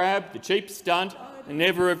cheap grab, the cheap stunt, and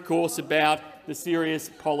never, of course, about the serious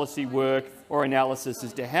policy work or analysis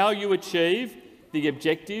as to how you achieve the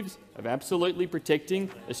objectives of absolutely protecting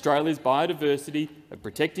Australia's biodiversity, of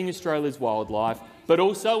protecting Australia's wildlife, but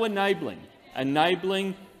also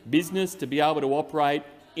enabling business to be able to operate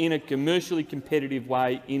in a commercially competitive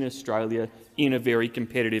way in Australia in a very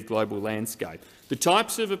competitive global landscape. The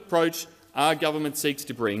types of approach our government seeks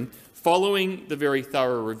to bring, following the very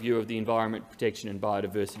thorough review of the Environment Protection and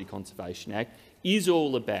Biodiversity Conservation Act, is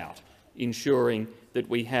all about ensuring that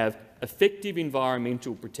we have effective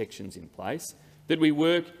environmental protections in place, that we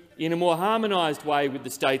work in a more harmonised way with the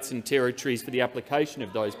states and territories for the application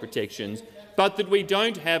of those protections, but that we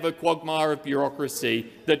don't have a quagmire of bureaucracy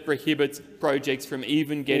that prohibits projects from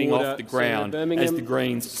even getting off the ground, as the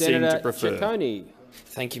Greens seem to prefer. Ciccone.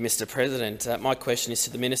 Thank you, Mr President. My question is to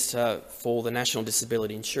the Minister for the National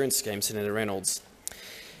Disability Insurance Scheme, Senator Reynolds.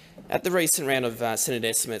 At the recent round of Senate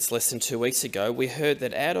estimates less than 2 weeks ago, we heard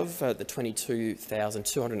that out of the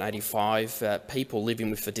 22,285 people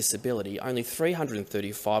living with a disability, only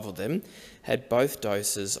 335 of them had both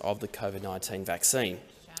doses of the COVID-19 vaccine.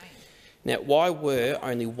 Now, why were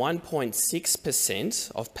only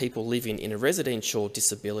 1.6% of people living in a residential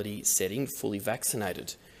disability setting fully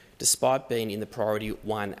vaccinated, despite being in the priority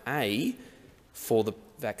 1A for the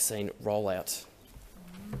vaccine rollout?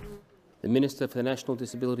 The Minister for the National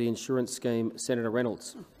Disability Insurance Scheme, Senator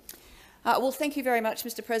Reynolds. Well, thank you very much,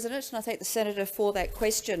 Mr President, and I thank the senator for that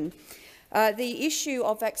question. The issue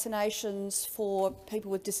of vaccinations for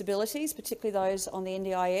people with disabilities, particularly those on the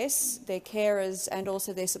NDIS, their carers and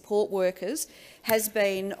also their support workers, has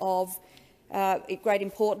been of great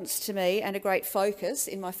importance to me and a great focus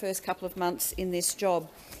in my first couple of months in this job.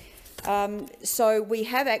 So we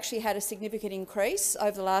have actually had a significant increase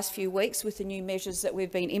over the last few weeks with the new measures that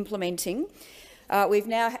we've been implementing. We've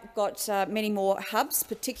now got many more hubs,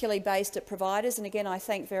 particularly based at providers, and again I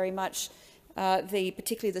thank very much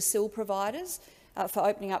particularly the SIL providers for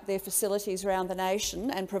opening up their facilities around the nation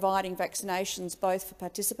and providing vaccinations both for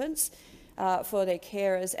participants, for their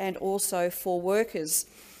carers and also for workers.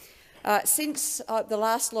 Since the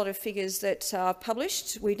last lot of figures that are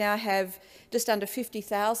published, we now have just under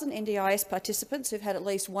 50,000 NDIS participants who've had at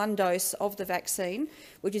least one dose of the vaccine,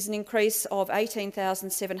 which is an increase of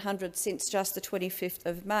 18,700 since just the 25th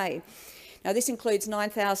of May. Now, this includes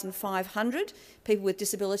 9,500 people with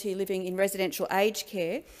disability living in residential aged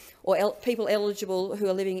care, or people eligible who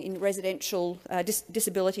are living in residential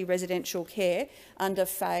disability residential care under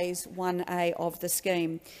Phase 1A of the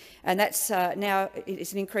scheme. And that's now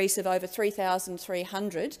it's an increase of over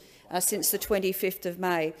 3,300 since the 25th of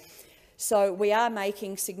May. So we are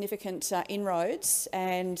making significant inroads,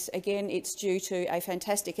 and again it's due to a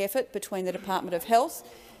fantastic effort between the Department of Health,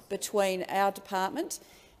 between our department,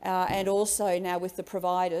 and also now with the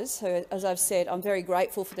providers, who, as I've said, I'm very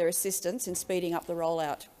grateful for their assistance in speeding up the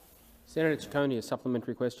rollout. Senator Ciccone, a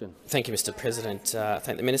supplementary question. Thank you, Mr President.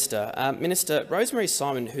 Thank the Minister. Minister, Rosemary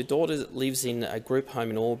Simon, whose daughter lives in a group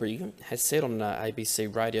home in Albury, has said on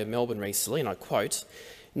ABC Radio Melbourne recently, and I quote,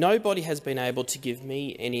 "Nobody has been able to give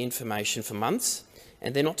me any information for months,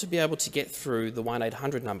 and they're not to be able to get through the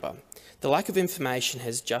 1800 number. The lack of information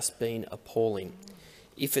has just been appalling.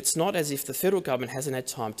 If it's not as if the federal government hasn't had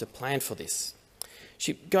time to plan for this."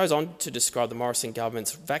 She goes on to describe the Morrison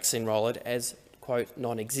government's vaccine rollout as, quote,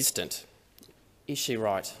 non-existent. Is she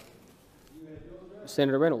right?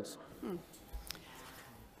 Senator Reynolds.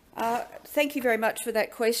 Thank you very much for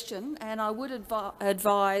that question, and I would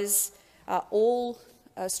advise all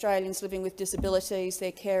Australians living with disabilities,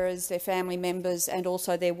 their carers, their family members and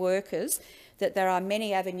also their workers, that there are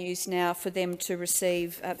many avenues now for them to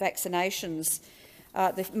receive vaccinations.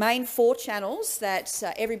 The main 4 channels that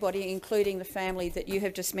everybody, including the family that you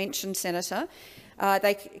have just mentioned, Senator,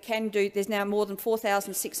 they can do. There's now more than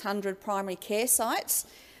 4,600 primary care sites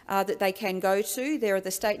that they can go to. There are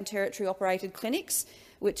the state and territory operated clinics,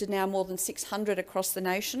 which are now more than 600 across the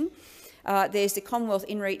nation. There's the Commonwealth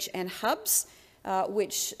InReach and hubs,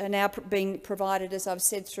 which are now being provided, as I've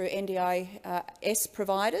said, through NDIS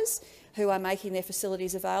providers who are making their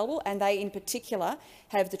facilities available, and they in particular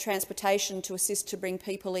have the transportation to assist to bring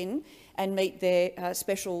people in and meet their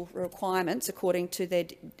special requirements according to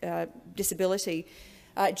their disability.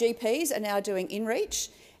 GPs are now doing InReach,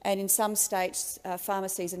 and in some states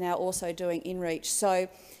pharmacies are now also doing InReach. So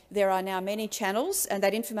there are now many channels, and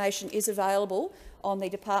that information is available on the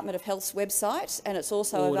Department of Health's website, and it's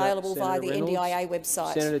also available via the NDIA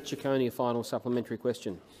website. Senator Ciccone, a final supplementary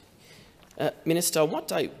question. Minister, on what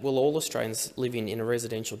date will all Australians living in a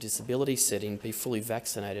residential disability setting be fully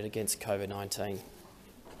vaccinated against COVID-19?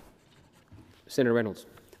 Senator Reynolds.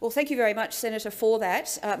 Well, thank you very much, Senator, for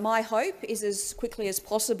that. My hope is as quickly as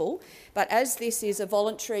possible, but as this is a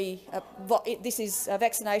voluntary,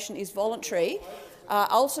 vaccination is voluntary,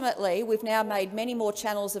 ultimately we've now made many more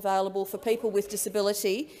channels available for people with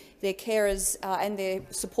disability, their carers and their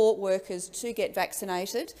support workers to get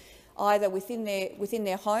vaccinated, either within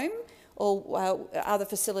their home or other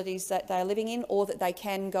facilities that they are living in, or that they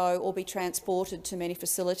can go or be transported to many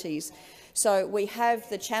facilities. So we have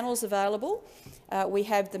the channels available, we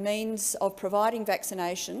have the means of providing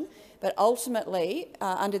vaccination, but ultimately,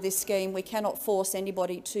 under this scheme, we cannot force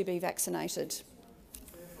anybody to be vaccinated.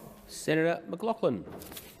 Senator McLaughlin.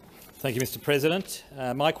 Thank you, Mr President.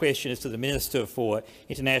 My question is to the Minister for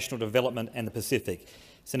International Development and the Pacific,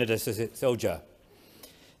 Senator Selja.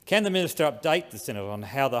 Can the Minister update the Senate on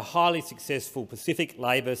how the highly successful Pacific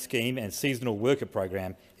Labour Scheme and Seasonal Worker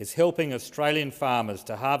Program is helping Australian farmers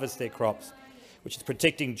to harvest their crops, which is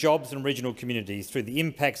protecting jobs and regional communities through the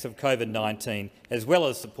impacts of COVID-19, as well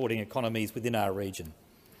as supporting economies within our region?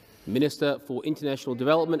 Minister for International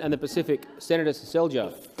Development and the Pacific, Senator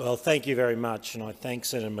Selja. Well, thank you very much, and I thank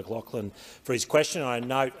Senator McLaughlin for his question. I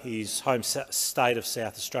note his home state of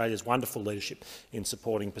South Australia's wonderful leadership in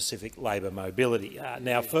supporting Pacific labour mobility.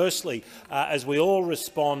 Now, firstly, as we all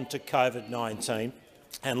respond to COVID-19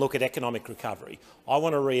 and look at economic recovery, I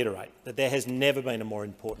want to reiterate that there has never been a more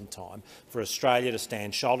important time for Australia to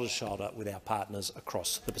stand shoulder to shoulder with our partners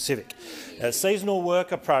across the Pacific. The Seasonal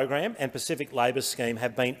Worker Program and Pacific Labour Scheme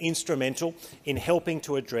have been instrumental in helping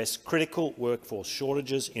to address critical workforce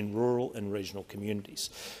shortages in rural and regional communities.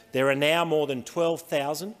 There are now more than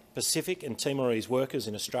 12,000 Pacific and Timorese workers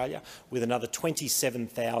in Australia, with another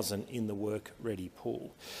 27,000 in the work-ready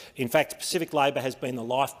pool. In fact, Pacific Labour has been the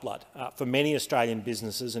lifeblood for many Australian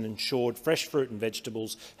businesses and ensured fresh fruit and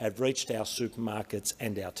vegetables have reached our supermarkets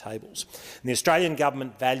and our tables. And the Australian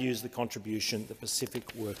government values the contribution that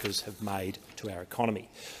Pacific workers have made to our economy.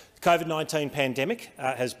 The COVID-19 pandemic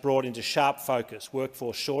has brought into sharp focus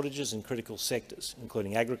workforce shortages in critical sectors,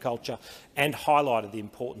 including agriculture, and highlighted the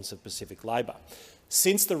importance of Pacific labour.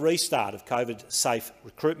 Since the restart of COVID-safe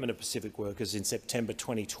recruitment of Pacific workers in September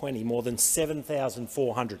 2020, more than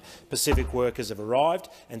 7,400 Pacific workers have arrived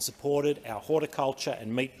and supported our horticulture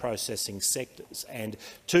and meat processing sectors, and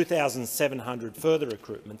 2,700 further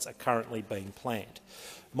recruitments are currently being planned.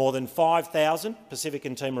 More than 5,000 Pacific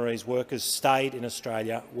and Timorese workers stayed in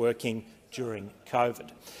Australia working during COVID.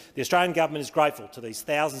 The Australian government is grateful to these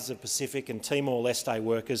thousands of Pacific and Timor-Leste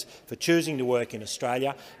workers for choosing to work in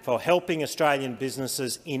Australia, for helping Australian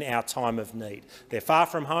businesses in our time of need. They're far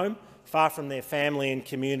from home, far from their family and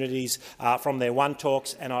communities, from their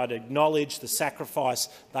one-talks, and I'd acknowledge the sacrifice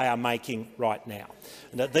they are making right now.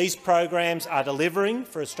 And that these programs are delivering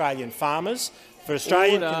for Australian farmers, for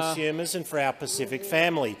Australian consumers and for our Pacific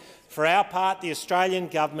family. For our part, the Australian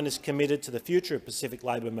government is committed to the future of Pacific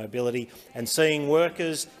labour mobility and seeing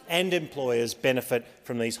workers and employers benefit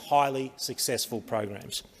from these highly successful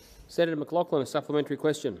programs. Senator McLaughlin, a supplementary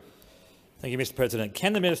question. Thank you, Mr President.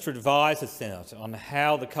 Can the Minister advise the Senate on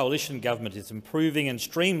how the coalition government is improving and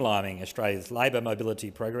streamlining Australia's labour mobility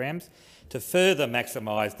programs to further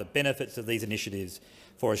maximise the benefits of these initiatives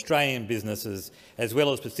for Australian businesses as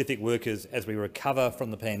well as Pacific workers as we recover from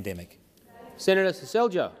the pandemic? Senator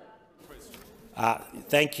Selja.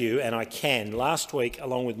 Thank you, and I can. Last week,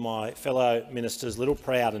 along with my fellow ministers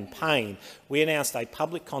Littleproud and Payne, we announced a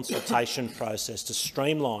public consultation process to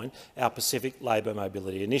streamline our Pacific labour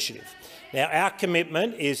mobility initiative. Now, our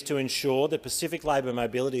commitment is to ensure that Pacific labour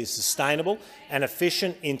mobility is sustainable and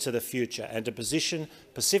efficient into the future, and to position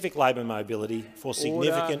Pacific labour mobility for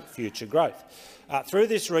significant future growth. Through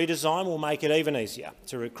this redesign, we'll make it even easier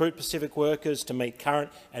to recruit Pacific workers to meet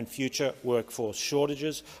current and future workforce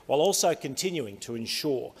shortages, while also continuing to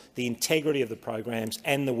ensure the integrity of the programs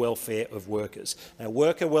and the welfare of workers. Now,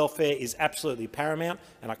 worker welfare is absolutely paramount,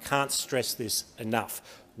 and I can't stress this enough.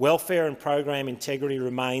 Welfare and program integrity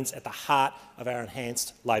remains at the heart of our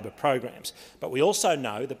enhanced labour programs. But we also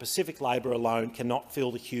know that Pacific labour alone cannot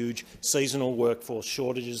fill the huge seasonal workforce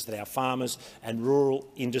shortages that our farmers and rural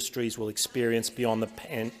industries will experience beyond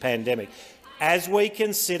the pandemic. As we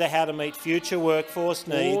consider how to meet future workforce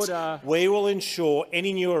needs, we will ensure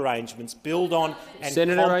any new arrangements build on and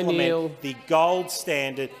complement the gold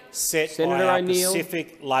standard set by our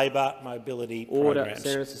Pacific labour mobility programs.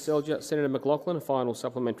 Senator Selja. Senator McLaughlin, a final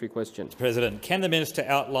supplementary question. President, can the minister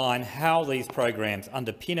outline how these programs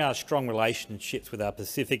underpin our strong relationships with our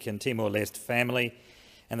Pacific and Timor-Leste family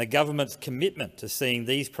and the government's commitment to seeing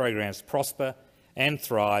these programs prosper and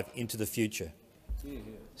thrive into the future?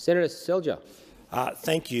 Senator Selja.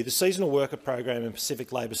 Thank you. The Seasonal Worker Program and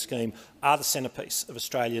Pacific Labour Scheme are the centrepiece of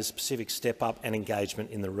Australia's Pacific step-up and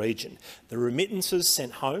engagement in the region. The remittances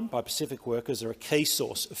sent home by Pacific workers are a key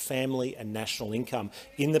source of family and national income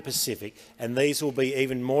in the Pacific, and these will be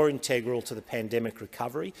even more integral to the pandemic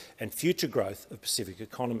recovery and future growth of Pacific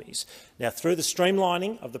economies. Now, through the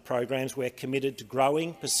streamlining of the programs, we're committed to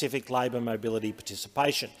growing Pacific labour mobility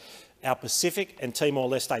participation. Our Pacific and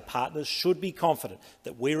Timor-Leste partners should be confident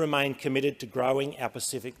that we remain committed to growing our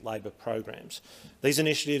Pacific labour programs. These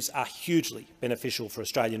initiatives are hugely beneficial for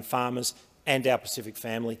Australian farmers and our Pacific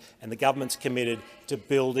family, and the government's committed to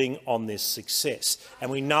building on this success. And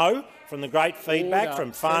we know from the great feedback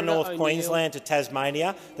from far north Queensland to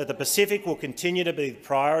Tasmania that the Pacific will continue to be the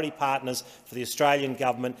priority partners for the Australian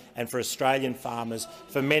government and for Australian farmers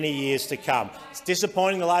for many years to come. It's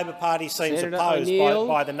disappointing the Labor Party seems opposed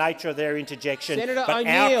by the nature of their interjection, but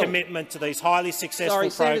our commitment to these highly successful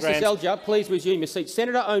programs— Senator Seselja, please resume your seat.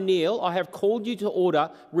 Senator O'Neill, I have called you to order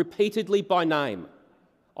repeatedly by name.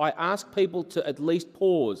 I ask people to at least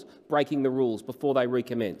pause breaking the rules before they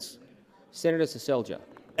recommence. Senator Seselja.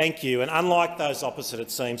 Thank you. And unlike those opposite, it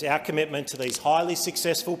seems, our commitment to these highly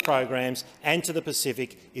successful programs and to the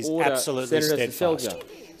Pacific is absolutely steadfast.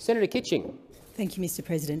 Senator Kitching. Thank you, Mr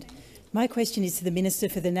President. My question is to the Minister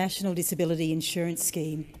for the National Disability Insurance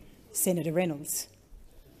Scheme, Senator Reynolds.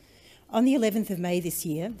 On the 11th of May this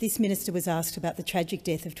year, this minister was asked about the tragic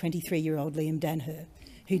death of 23-year-old Liam Danher,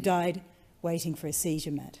 who died waiting for a seizure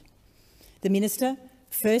mat. The minister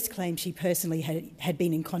first claimed she personally had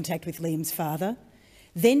been in contact with Liam's father.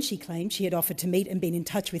 Then she claimed she had offered to meet and been in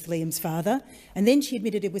touch with Liam's father, and then she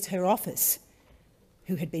admitted it was her office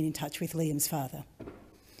who had been in touch with Liam's father.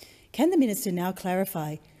 Can the minister now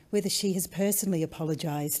clarify whether she has personally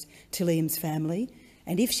apologised to Liam's family,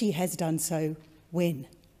 and if she has done so, when?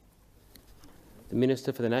 The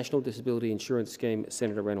Minister for the National Disability Insurance Scheme,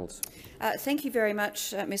 Senator Reynolds. Thank you very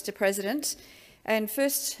much, Mr President. And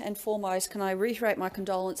first and foremost, can I reiterate my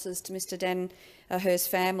condolences to Mr Danher's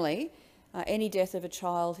family. Any death of a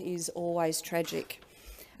child is always tragic.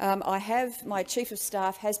 My Chief of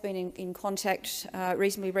Staff has been in contact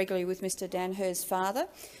reasonably regularly with Mr Danher's father,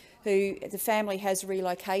 who the family has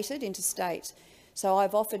relocated interstate. So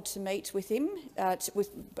I've offered to meet with him,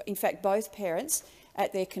 in fact both parents,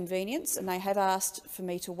 at their convenience, and they have asked for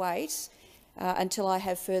me to wait until I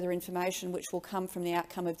have further information which will come from the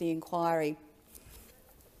outcome of the inquiry.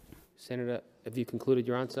 Senator, have you concluded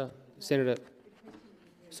your answer? Senator,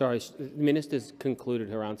 sorry, the minister's concluded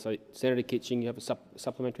her answer. Senator Kitching, you have a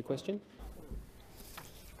supplementary question?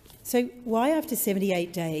 So why, after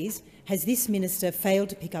 78 days, has this minister failed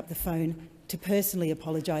to pick up the phone to personally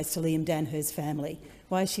apologise to Liam Danher's family?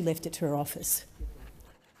 Why has she left it to her office?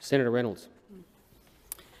 Senator Reynolds.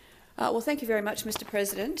 Well, thank you very much, Mr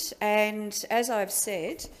President. And as I've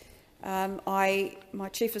said, my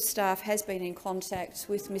Chief of Staff has been in contact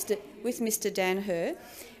with Mr Danher,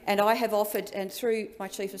 and I have offered, and through my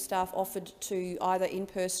Chief of Staff, offered to either in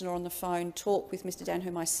person or on the phone talk with Mr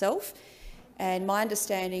Danher myself. And my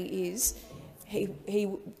understanding is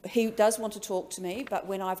he does want to talk to me, but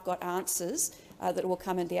when I've got answers that will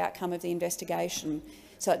come in the outcome of the investigation.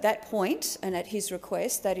 So at that point, and at his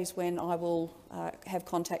request, that is when I will have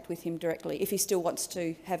contact with him directly, if he still wants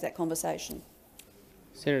to have that conversation.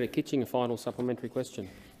 Senator Kitching, a final supplementary question.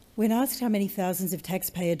 When asked how many thousands of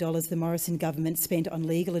taxpayer dollars the Morrison government spent on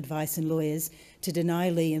legal advice and lawyers to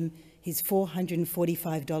deny Liam his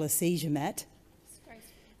 $445 seizure mat,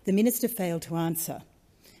 the minister failed to answer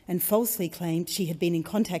and falsely claimed she had been in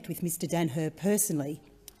contact with Mr Danher personally.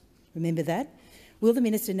 Remember that? Will the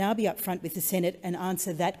minister now be upfront with the Senate and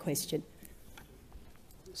answer that question?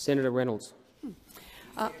 Senator Reynolds.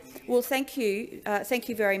 Well, thank you. Thank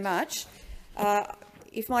you very much.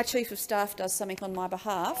 If my Chief of Staff does something on my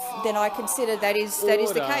behalf, then I consider that is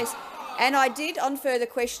the case. And I did, on further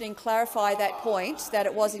questioning, clarify that point, that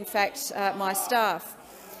it was in fact my staff.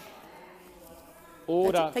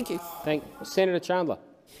 Order. Thank you. Senator Chandler.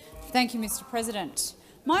 Thank you, Mr President.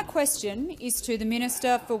 My question is to the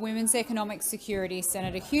Minister for Women's Economic Security,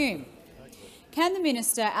 Senator Hume. Can the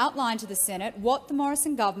minister outline to the Senate what the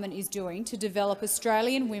Morrison government is doing to develop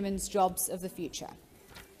Australian women's jobs of the future?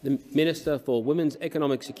 The Minister for Women's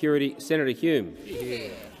Economic Security, Senator Hume.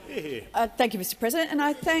 Thank you, Mr President, and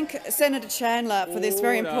I thank Senator Chandler for this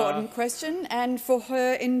very important question and for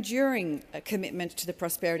her enduring commitment to the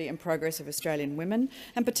prosperity and progress of Australian women,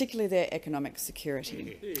 and particularly their economic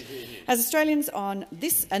security. As Australians on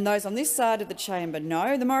this and those on this side of the chamber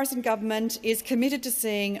know, the Morrison government is committed to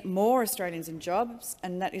seeing more Australians in jobs,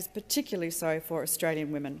 and that is particularly so for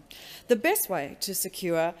Australian women. The best way to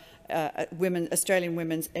secure Australian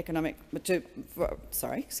women's economic the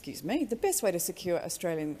best way to secure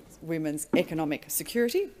Australian women's economic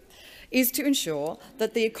security is to ensure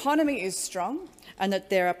that the economy is strong and that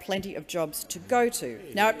there are plenty of jobs to go to.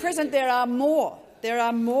 Now, at present, there are more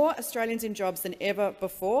Australians in jobs than ever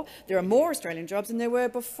before. There are more Australian jobs than there were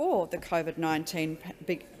before the COVID-19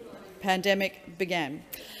 pandemic began.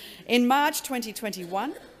 In March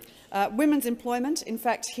 2021, women's employment, in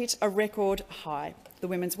fact, hit a record high. The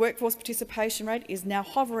women's workforce participation rate is now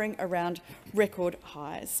hovering around record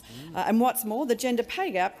highs. And what's more, the gender pay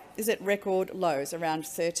gap is at record lows, around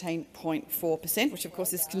 13.4%, which of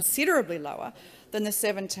course is considerably lower than the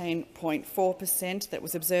 17.4% that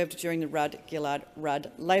was observed during the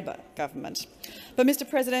Rudd-Gillard-Rudd Labor government. But, Mr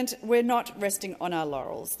President, we're not resting on our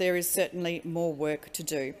laurels. There is certainly more work to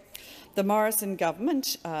do. The Morrison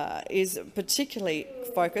government is particularly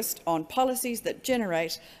focused on policies that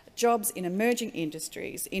generate jobs in emerging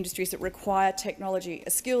industries, industries that require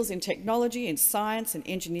skills in technology, in science and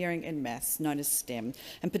engineering and maths, known as STEM,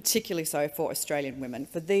 and particularly so for Australian women,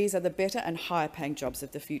 for these are the better and higher-paying jobs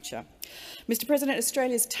of the future. Mr President,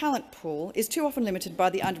 Australia's talent pool is too often limited by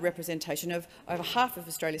the underrepresentation of over half of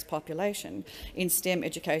Australia's population in STEM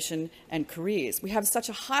education and careers. We have such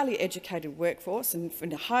a highly educated workforce and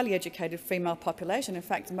a highly educated female population, in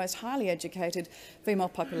fact the most highly educated female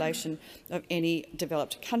population of any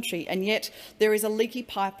developed country, and yet there is a leaky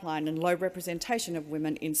pipeline and low representation of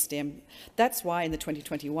women in STEM. That's why in the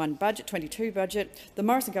 2022 budget, the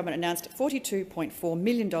Morrison government announced a $42.4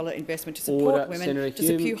 million investment to support women to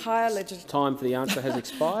secure higher legislation. Time for the answer has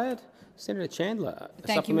expired. Senator Chandler, a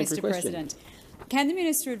Thank you, Mr question. President. Can the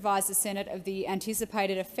minister advise the Senate of the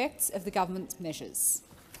anticipated effects of the government's measures?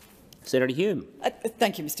 Senator Hume.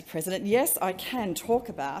 Thank you, Mr President. Yes, I can talk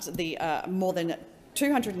about the more than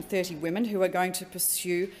 230 women who are going to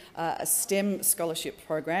pursue STEM scholarship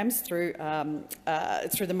programs through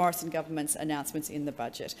the Morrison government's announcements in the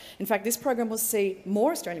budget. In fact, this program will see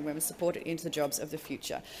more Australian women supported into the jobs of the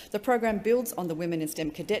future. The program builds on the Women in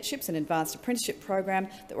STEM cadetships and advanced apprenticeship program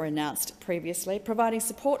that were announced previously, providing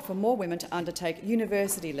support for more women to undertake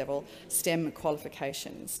university-level STEM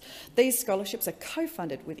qualifications. These scholarships are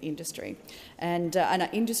co-funded with industry and are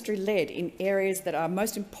industry-led in areas that are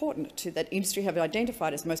most important to that industry have identified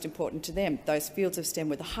as most important to them, those fields of STEM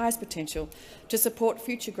with the highest potential to support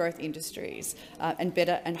future growth industries and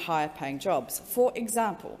better and higher paying jobs. For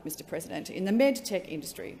example, Mr President, in the medtech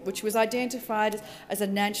industry, which was identified as a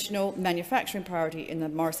national manufacturing priority in the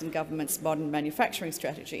Morrison government's modern manufacturing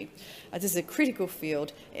strategy. This is a critical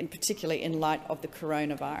field, particularly in light of the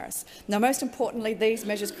coronavirus. Now, most importantly, these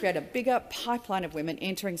measures create a bigger pipeline of women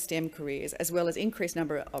entering STEM careers, as well as increased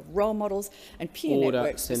number of role models and peer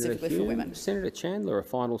networks specifically for women. Senator Chandler, a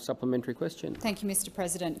final supplementary question. Thank you, Mr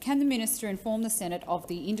President. Can the minister inform the Senate of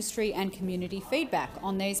the industry and community feedback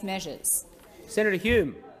on these measures? Senator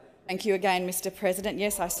Hume. Thank you again, Mr President.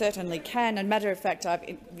 Yes, I certainly can. And matter of fact,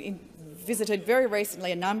 I've visited very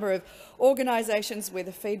recently a number of organisations where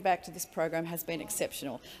the feedback to this program has been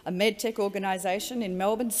exceptional. A medtech organisation in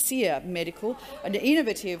Melbourne, SEER Medical, an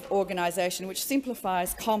innovative organisation which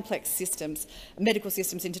simplifies complex systems, medical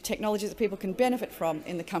systems, into technologies that people can benefit from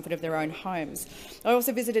in the comfort of their own homes. I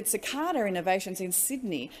also visited Cicada Innovations in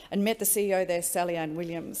Sydney and met the CEO there, Sally Ann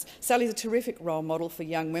Williams. Sally is a terrific role model for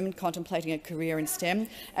young women contemplating a career in STEM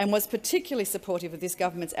and was particularly supportive of this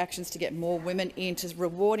government's actions to get more women into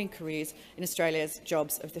rewarding careers in Australia's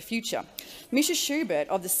jobs of the future. Misha Schubert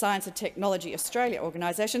of the Science and Technology Australia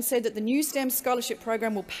organisation said that the new STEM scholarship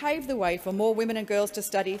program will pave the way for more women and girls to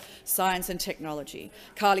study science and technology.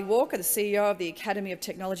 Carly Walker, the CEO of the Academy of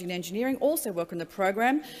Technology and Engineering, also welcomed the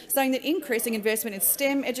program, saying that increasing investment in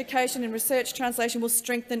STEM education and research translation will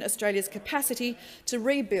strengthen Australia's capacity to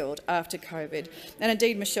rebuild after COVID. And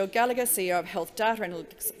indeed, Michelle Gallagher, CEO of health data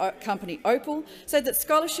analytics company Opal, said that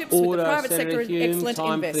scholarships with the private sector are an excellent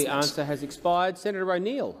investment. The answer has expired. Senator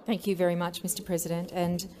O'Neill. Thank you very much, Mr President.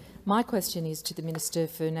 And my question is to the Minister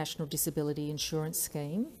for National Disability Insurance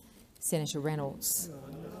Scheme, Senator Reynolds.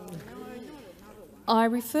 I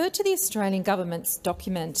refer to the Australian Government's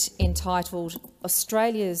document entitled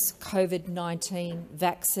Australia's COVID-19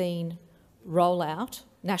 Vaccine Rollout,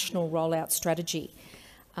 National Rollout Strategy.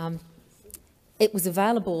 It was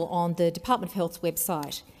available on the Department of Health's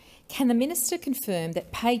website. Can the minister confirm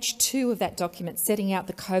that page 2 of that document setting out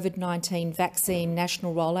the COVID-19 vaccine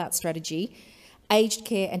national rollout strategy, aged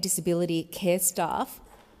care and disability care staff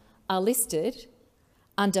are listed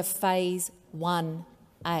under phase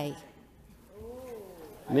 1A?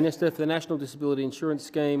 Minister for the National Disability Insurance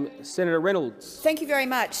Scheme, Senator Reynolds. Thank you very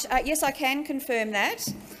much. Yes, I can confirm that.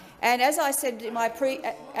 And as I said in my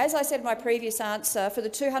previous answer, for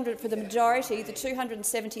the majority, the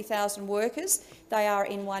 270,000 workers, they are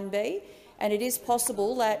in 1B, and it is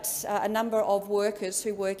possible that a number of workers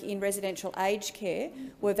who work in residential aged care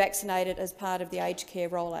were vaccinated as part of the aged care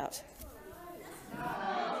rollout.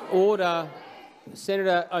 Order.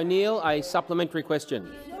 Senator O'Neill, a supplementary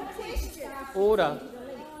question. Order.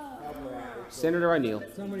 Senator O'Neill.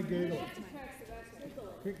 Somebody Google.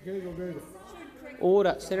 Google.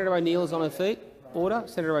 Order. Senator O'Neill is on her feet. Order.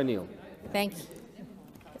 Senator O'Neill. Thank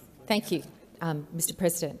you, Mr.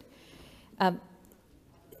 President.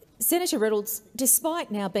 Senator Reynolds,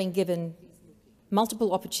 despite now being given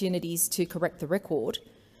multiple opportunities to correct the record,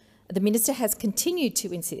 the minister has continued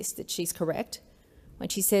to insist that she's correct when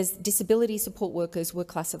she says disability support workers were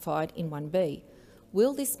classified in 1B.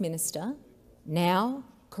 Will this minister now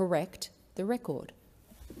correct the record?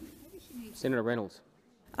 Senator Reynolds.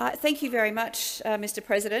 Thank you very much, Mr.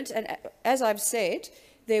 President. And as I've said,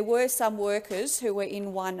 there were some workers who were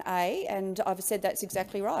in 1A, and I've said that's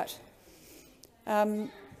exactly right.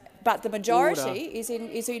 But the majority is in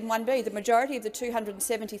 1B. The majority of the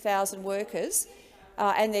 270,000 workers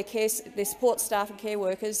and their support staff and care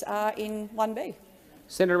workers are in 1B.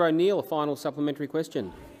 Senator O'Neill, a final supplementary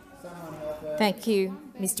question. Thank you,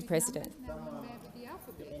 Mr. President.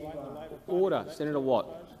 Order. Senator Watt.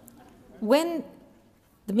 When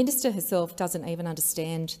the minister herself doesn't even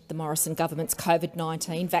understand the Morrison government's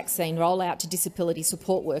COVID-19 vaccine rollout to disability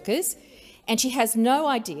support workers, and she has no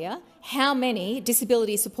idea how many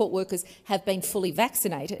disability support workers have been fully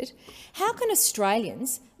vaccinated, how can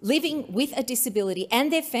Australians living with a disability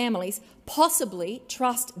and their families possibly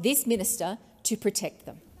trust this minister to protect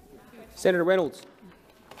them? Senator Reynolds.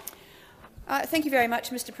 Thank you very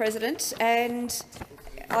much, Mr. President. And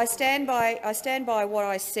I stand by what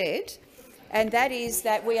I said, and that is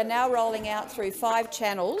that we are now rolling out through 5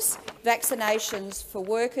 channels vaccinations for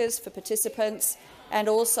workers, for participants, and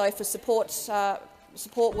also for support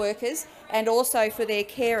workers, and also for their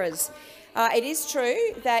carers. It is true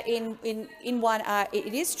that in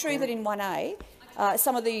 1A,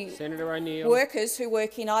 some of the workers who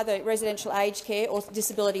work in either residential aged care or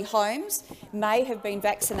disability homes may have been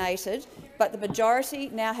vaccinated, but the majority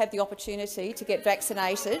now have the opportunity to get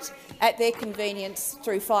vaccinated at their convenience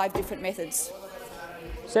through 5 different methods.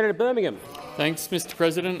 Senator Birmingham. Thanks, Mr.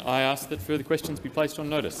 President. I ask that further questions be placed on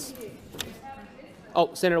notice.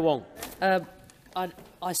 Senator Wong.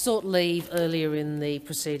 I sought leave earlier in the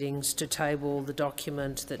proceedings to table the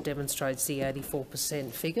document that demonstrates the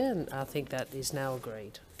 84% figure, and I think that is now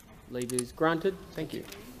agreed. Leave is granted. Thank you.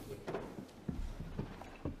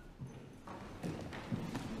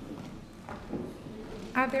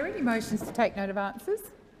 Are there any motions to take note of answers?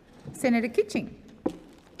 Senator Kitching.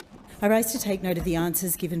 I rise to take note of the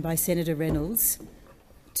answers given by Senator Reynolds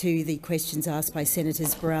to the questions asked by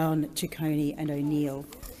Senators Brown, Ciccone and O'Neill.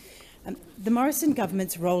 The Morrison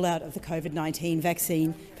government's rollout of the COVID-19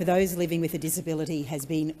 vaccine for those living with a disability has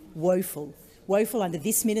been woeful. Woeful under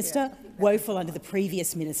this minister, woeful under the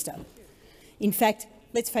previous minister. In fact,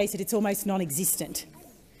 let's face it, it's almost non-existent.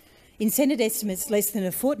 In Senate estimates less than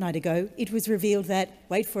a fortnight ago, it was revealed that,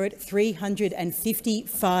 wait for it,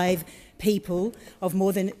 355 people of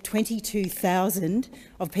more than 22,000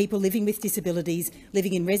 of people living with disabilities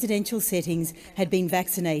living in residential settings had been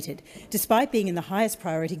vaccinated, despite being in the highest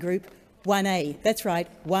priority group, 1A. That's right,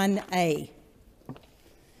 1A.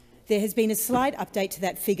 There has been a slight update to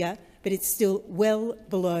that figure, but it's still well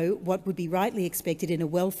below what would be rightly expected in a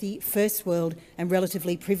wealthy, first world and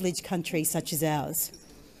relatively privileged country such as ours.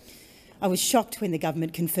 I was shocked when the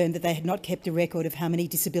government confirmed that they had not kept a record of how many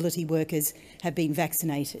disability workers have been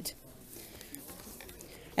vaccinated.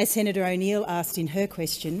 As Senator O'Neill asked in her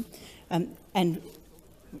question, and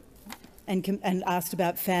asked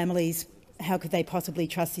about families, how could they possibly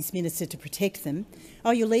trust this minister to protect them?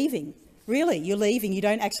 Oh, you're leaving. Really? You're leaving? You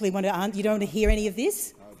don't actually want to you don't want to hear any of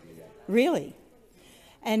this? Really?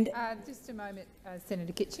 And just a moment,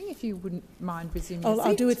 Senator Kitching, if you wouldn't mind resuming.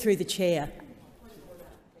 I'll do it through the chair.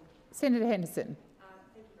 Senator Henderson.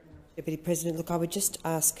 Deputy President, look, I would just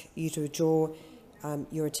ask you to draw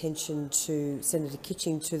your attention to Senator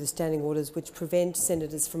Kitching to the standing orders which prevent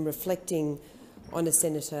senators from reflecting on a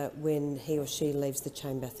senator when he or she leaves the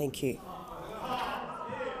chamber. Thank you.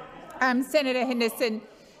 Senator Henderson.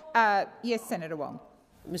 Yes, Senator Wong.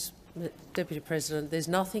 Deputy President, there's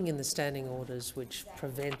nothing in the standing orders which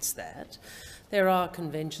prevents that. There are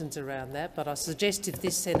conventions around that, but I suggest if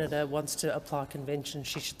this senator wants to apply convention,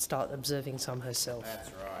 she should start observing some herself.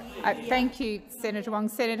 That's right. Thank you, Senator Wong.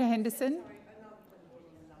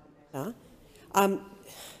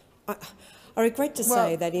 I regret to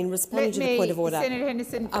say that in responding to the point of order, Senator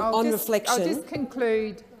Henderson, reflection, I'll just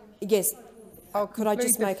conclude. Yes. Could I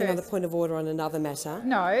just make another point of order on another matter?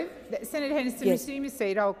 No, Senator Henderson, resume your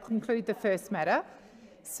seat. I'll conclude the first matter.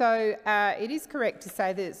 So it is correct to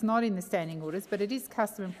say that it's not in the standing orders, but it is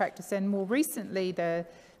custom and practice. And more recently, the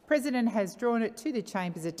President has drawn it to the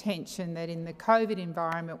chamber's attention that in the COVID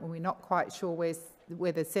environment, when we're not quite sure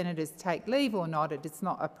whether senators take leave or not, it's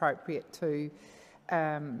not appropriate to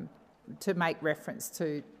make reference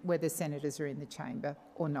to whether senators are in the chamber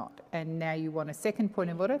or not. And now you want a second point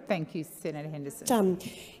of order. Thank you, Senator Henderson.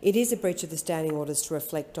 It is a breach of the standing orders to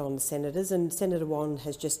reflect on senators, and Senator Wan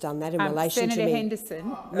has just done that in relation Senator to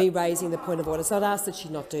Henderson, me raising the point of order. So I'd ask that she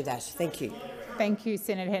not do that. Thank you. Thank you,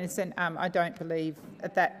 Senator Henderson. I don't believe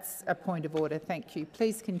that's a point of order. Thank you.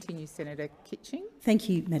 Please continue, Senator Kitching. Thank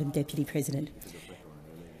you, Madam Deputy President.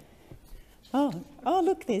 Oh,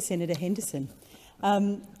 look, there's Senator Henderson. Are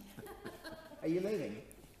you leaving?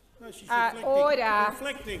 No, she's reflecting. Order.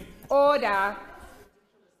 Reflecting. Order.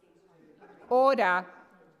 Order.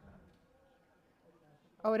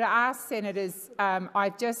 I would ask senators,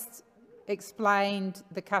 I've just explained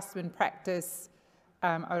the custom and practice.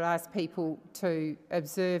 I would ask people to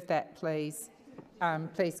observe that, please.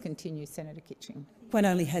 Please continue, Senator Kitching. One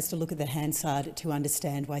only has to look at the Hansard to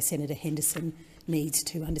understand why Senator Henderson needs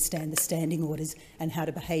to understand the standing orders and how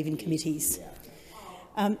to behave in committees.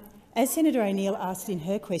 As Senator O'Neill asked in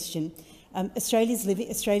her question, Australians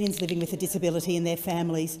living with a disability and their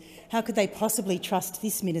families, how could they possibly trust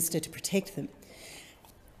this minister to protect them?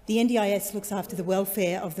 The NDIS looks after the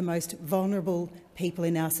welfare of the most vulnerable people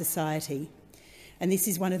in our society, and this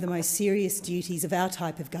is one of the most serious duties of our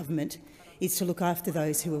type of government, is to look after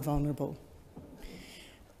those who are vulnerable.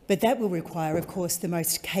 But that will require, of course, the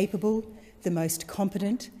most capable, the most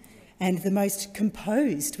competent and the most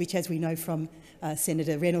composed, which, as we know from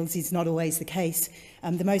Senator Reynolds, is not always the case,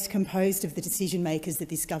 the most composed of the decision-makers that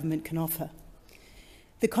this government can offer.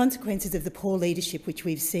 The consequences of the poor leadership which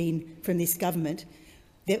we've seen from this government,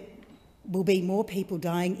 there will be more people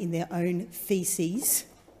dying in their own faeces,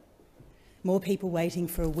 more people waiting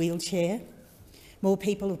for a wheelchair, more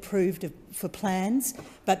people approved for plans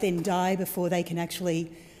but then die before they can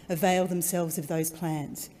actually avail themselves of those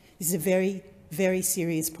plans. This is a very, very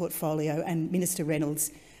serious portfolio, and Minister Reynolds,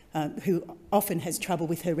 who often has trouble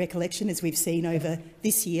with her recollection, as we've seen over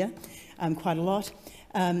this year quite a lot,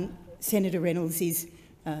 Senator Reynolds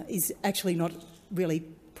is actually not really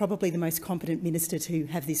probably the most competent minister to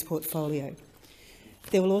have this portfolio.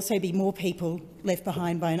 There will also be more people left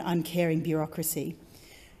behind by an uncaring bureaucracy.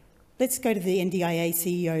 Let's go to the NDIA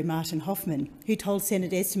CEO, Martin Hoffman, who told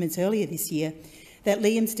Senate estimates earlier this year that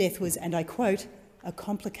Liam's death was, and I quote, a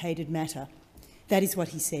complicated matter. That is what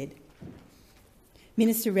he said.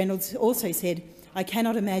 Minister Reynolds also said, I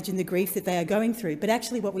cannot imagine the grief that they are going through. But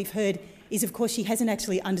actually what we've heard is, of course, she hasn't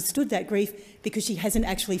actually understood that grief because she hasn't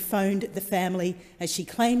actually phoned the family as she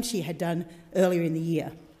claimed she had done earlier in the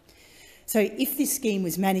year. So if this scheme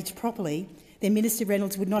was managed properly, then Minister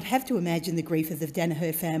Reynolds would not have to imagine the grief of the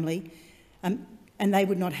Danaher family and they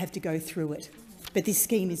would not have to go through it. But this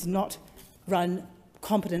scheme is not run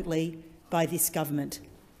competently by this government.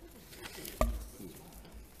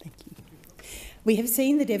 We have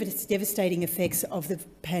seen the devastating effects of the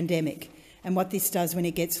pandemic and what this does when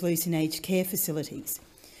it gets loose in aged care facilities.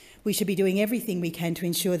 We should be doing everything we can to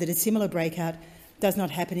ensure that a similar breakout does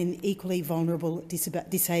not happen in the equally vulnerable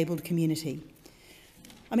disabled community.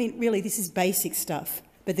 I mean, really, this is basic stuff,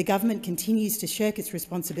 but the government continues to shirk its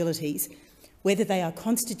responsibilities, whether they are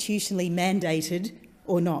constitutionally mandated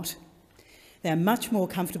or not. They are much more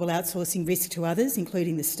comfortable outsourcing risk to others,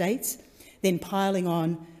 including the states, than piling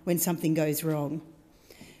on when something goes wrong.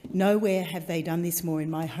 Nowhere have they done this more in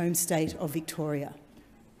my home state of Victoria.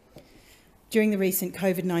 During the recent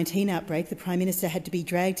COVID-19 outbreak, the Prime Minister had to be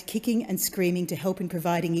dragged kicking and screaming to help in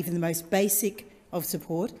providing even the most basic of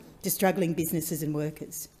support to struggling businesses and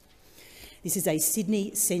workers. This is a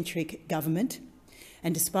Sydney-centric government,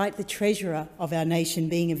 and despite the Treasurer of our nation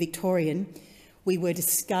being a Victorian, we were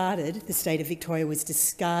discarded, the state of Victoria was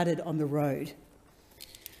discarded on the road.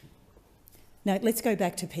 Now, let's go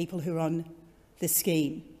back to people who are on the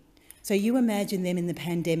scheme. So you imagine them in the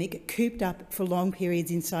pandemic, cooped up for long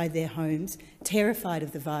periods inside their homes, terrified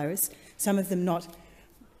of the virus, some of them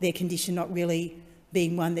their condition not really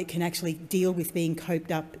being one that can actually deal with being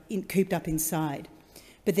cooped up inside.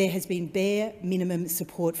 But there has been bare minimum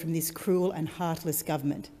support from this cruel and heartless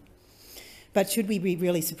government. But should we be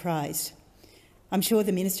really surprised? I'm sure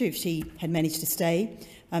the Minister, if she had managed to stay,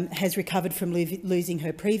 has recovered from losing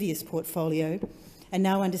her previous portfolio and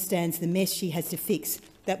now understands the mess she has to fix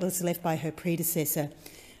that was left by her predecessor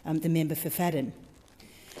the member for Fadden.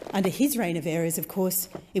 Under his reign of errors, of course,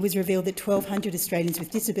 it was revealed that 1,200 Australians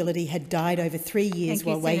with disability had died over 3 years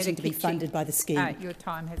while waiting to be funded by the scheme. Your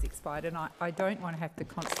time has expired, and I don't want to have to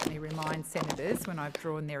constantly remind senators when I've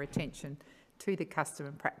drawn their attention to the custom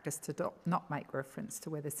and practice to not make reference to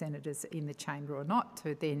whether senators are in the chamber or not,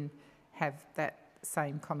 to then have that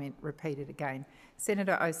same comment repeated again.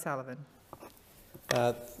 Senator O'Sullivan.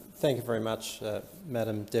 Thank you very much,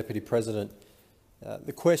 Madam Deputy President.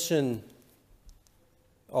 The question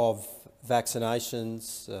of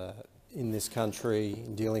vaccinations in this country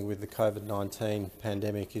in dealing with the COVID-19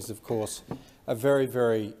 pandemic is, of course, a very,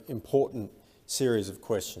 very important series of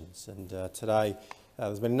questions. And today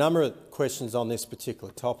there's been a number of questions on this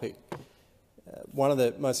particular topic. One of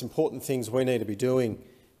the most important things we need to be doing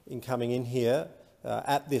in coming in here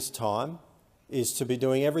at this time is to be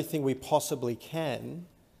doing everything we possibly can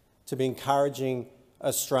to be encouraging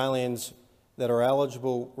Australians that are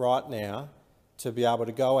eligible right now to be able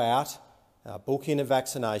to go out, book in a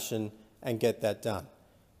vaccination and get that done.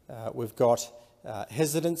 We've got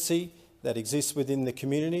hesitancy that exists within the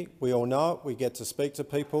community. We all know it. We get to speak to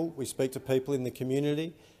people. We speak to people in the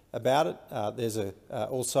community about it. There's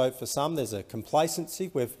also, for some, there's a complacency.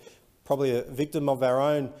 We're probably a victim of our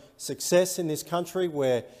own success in this country,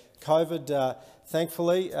 where COVID,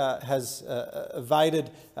 thankfully, has evaded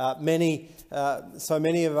so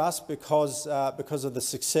many of us because of the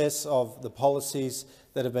success of the policies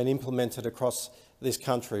that have been implemented across this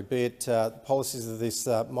country, be it policies of this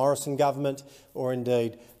Morrison government or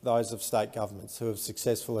indeed those of state governments who have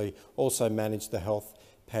successfully also managed the health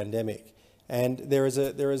pandemic. And there is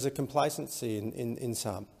a complacency in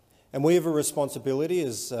some. And we have a responsibility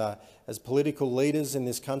as political leaders in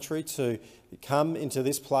this country to come into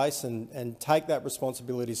this place and take that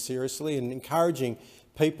responsibility seriously, and encouraging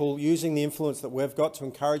people, using the influence that we've got to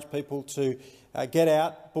encourage people to get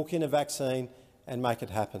out, book in a vaccine and make it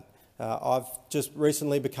happen. I've just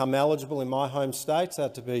recently become eligible in my home state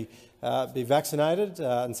to be vaccinated,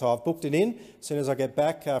 and so I've booked it in. As soon as I get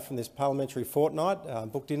back from this parliamentary fortnight, I'm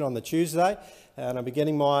booked in on the Tuesday, and I'll be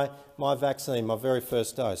getting my vaccine, my very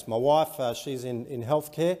first dose. My wife, she's in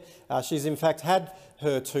healthcare. She's in fact had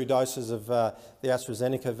her 2 doses of the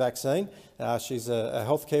AstraZeneca vaccine. She's a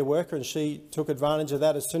healthcare worker, and she took advantage of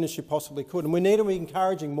that as soon as she possibly could. And we need to be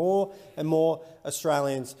encouraging more and more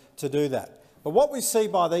Australians to do that. But what we see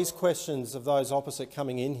by these questions of those opposite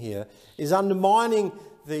coming in here is undermining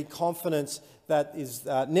the confidence that is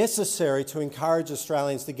necessary to encourage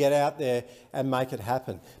Australians to get out there and make it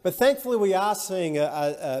happen. But thankfully we are seeing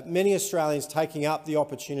many Australians taking up the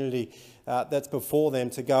opportunity that's before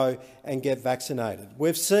them to go and get vaccinated.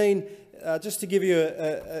 We've seen, just to give you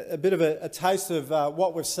a bit of a taste of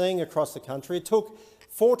what we're seeing across the country, it took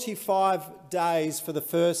 45 days for the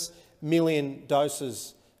first 1 million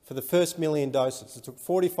doses. It took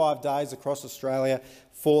 45 days across Australia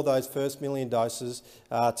for those first 1 million doses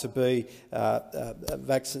to be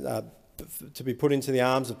put into the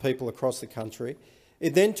arms of people across the country.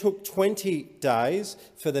 It then took 20 days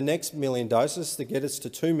for the next 1 million doses to get us to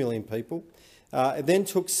 2 million people. It then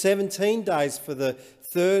took 17 days for the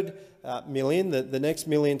third million, the next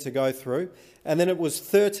million, to go through. And then it was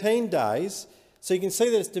 13 days. So you can see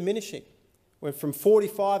that it's diminishing. Went from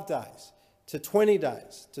 45 days to 20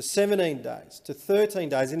 days, to 17 days, to 13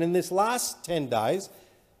 days. And in this last 10 days,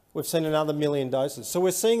 we've seen another 1 million doses. So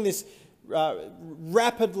we're seeing this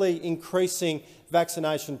rapidly increasing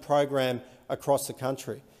vaccination program across the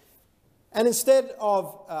country. And instead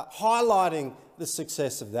of highlighting the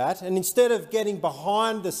success of that, and instead of getting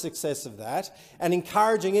behind the success of that and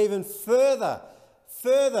encouraging even further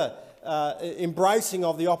embracing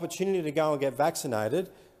of the opportunity to go and get vaccinated,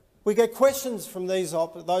 we get questions from those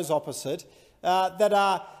opposite that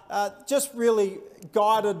are just really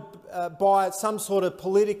guided by some sort of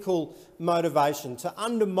political motivation to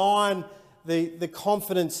undermine the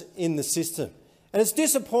confidence in the system. And it's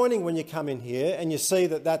disappointing when you come in here and you see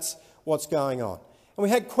that that's what's going on. And we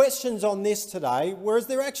had questions on this today, whereas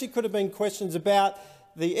there actually could have been questions about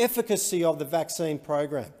the efficacy of the vaccine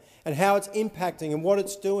program and how it's impacting and what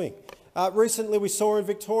it's doing. Recently we saw in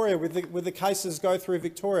Victoria, with the cases go through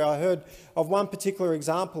Victoria, I heard of one particular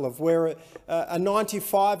example of where a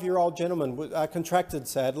 95-year-old gentleman contracted,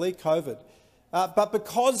 sadly, COVID. But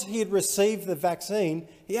because he had received the vaccine,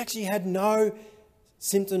 he actually had no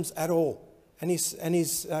symptoms at all. And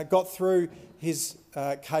he's got through his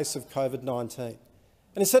case of COVID-19.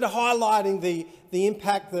 And instead of highlighting the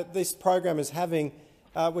impact that this program is having,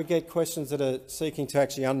 we get questions that are seeking to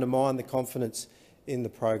actually undermine the confidence in the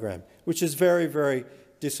program, which is very, very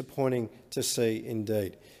disappointing to see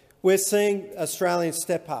indeed. We're seeing Australians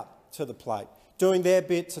step up to the plate. doing their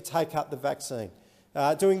bit to take up the vaccine,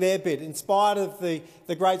 doing their bit, in spite of the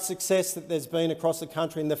great success that there's been across the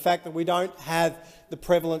country and the fact that we don't have the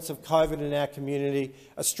prevalence of COVID in our community.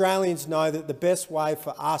 Australians know that the best way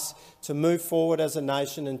for us to move forward as a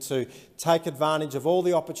nation and to take advantage of all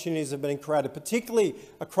the opportunities that have been created, particularly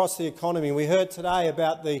across the economy. We heard today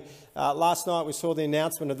about the, last night we saw the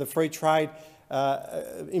announcement of the free trade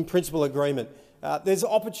in principle agreement. There's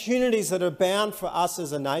opportunities that are bound for us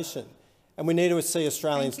as a nation, and we need to see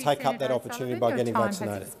Australians take up that opportunity by getting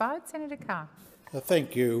vaccinated. Senator Carr.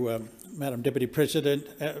 Thank you, Madam Deputy President.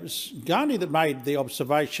 It was Gandhi that made the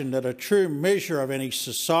observation that a true measure of any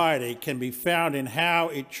society can be found in how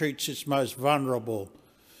it treats its most vulnerable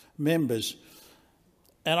members.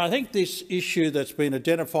 And I think this issue that's been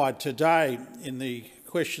identified today in the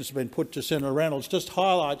questions that have been put to Senator Reynolds just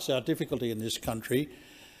highlights our difficulty in this country.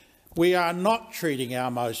 We are not treating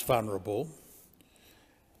our most vulnerable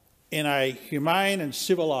in a humane and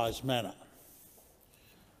civilised manner.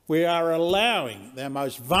 We are allowing the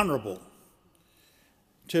most vulnerable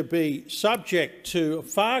to be subject to a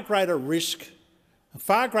far greater risk, a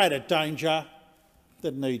far greater danger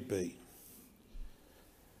than need be.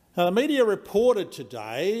 Now, the media reported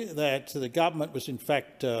today that the government was in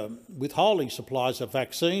fact withholding supplies of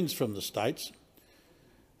vaccines from the states.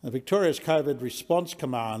 Victoria's COVID response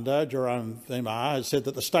commander, Jerome Themar, has said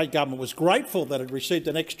that the state government was grateful that it received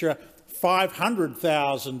an extra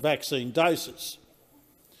 500,000 vaccine doses.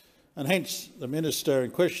 And hence the minister in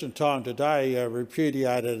question time today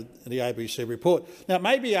repudiated the ABC report. Now, it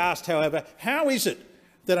may be asked, however, how is it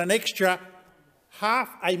that an extra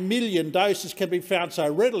 500,000 doses can be found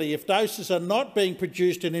so readily if doses are not being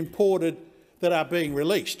produced and imported that are being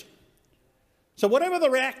released? So whatever the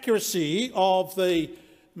accuracy of the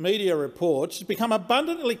media reports, it's become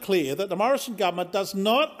abundantly clear that the Morrison government does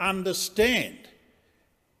not understand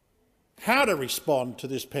how to respond to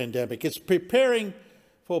this pandemic. It's preparing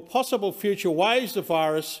for possible future waves of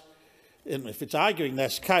virus, and if it's arguing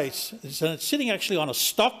that's the case, and it's sitting actually on a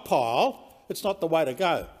stockpile, it's not the way to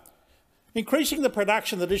go. Increasing the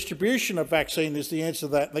production, the distribution of vaccine is the answer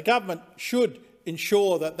to that. The government should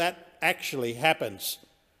ensure that that actually happens.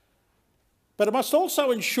 But it must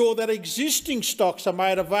also ensure that existing stocks are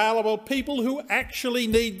made available to people who actually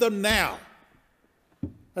need them now.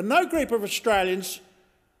 And no group of Australians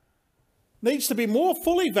needs to be more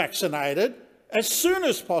fully vaccinated as soon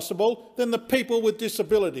as possible than the people with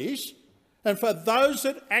disabilities and for those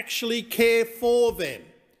that actually care for them.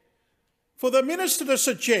 For the minister to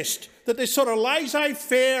suggest that this sort of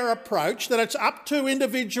laissez-faire approach, that it's up to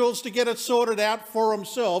individuals to get it sorted out for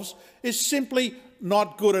themselves, is simply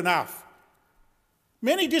not good enough.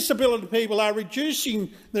 Many disability people are reducing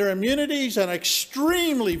their immunities and are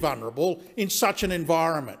extremely vulnerable in such an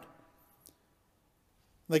environment.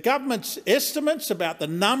 The government's estimates about the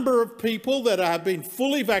number of people that have been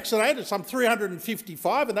fully vaccinated, some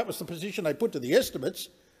 355, and that was the position they put to the estimates,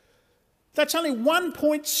 that's only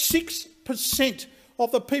 1.6%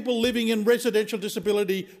 of the people living in residential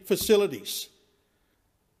disability facilities.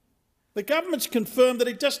 The government's confirmed that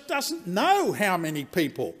it just doesn't know how many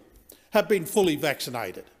people have been fully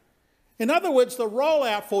vaccinated. In other words, the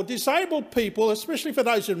rollout for disabled people, especially for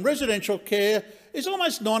those in residential care, is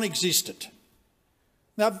almost non-existent.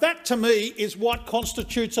 Now, that to me is what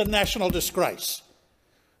constitutes a national disgrace.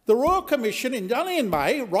 The Royal Commission, only in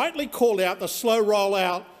May, rightly called out the slow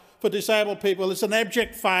rollout for disabled people as an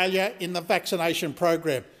abject failure in the vaccination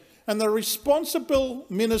program. And the responsible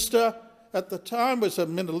minister at the time was a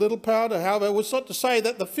little powder, however, was sought to say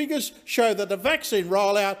that the figures show that the vaccine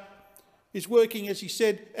rollout is working, as he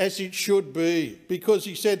said, as it should be, because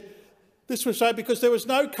he said this was so because there was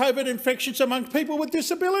no COVID infections among people with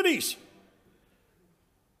disabilities.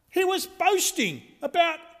 He was boasting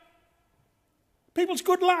about people's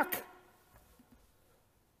good luck.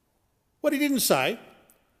 What he didn't say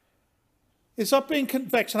is not being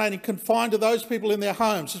vaccinated confined to those people in their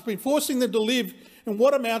homes. It's been forcing them to live in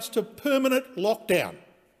what amounts to permanent lockdown.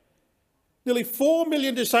 Nearly 4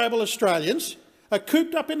 million disabled Australians are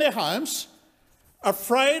cooped up in their homes,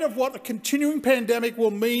 afraid of what a continuing pandemic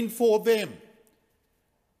will mean for them.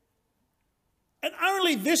 And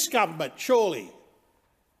only this government, surely,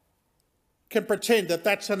 can pretend that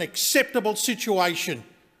that's an acceptable situation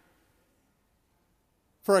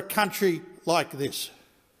for a country like this.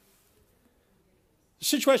 The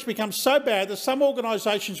situation becomes so bad that some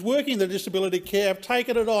organisations working in the disability care have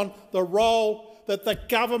taken it on the role that the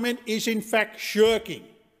government is in fact shirking.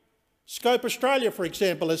 Scope Australia, for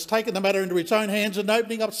example, has taken the matter into its own hands and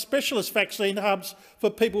opening up specialist vaccine hubs for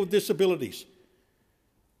people with disabilities.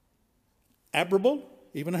 Admirable,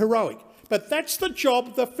 even heroic. But that's the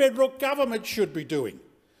job the federal government should be doing,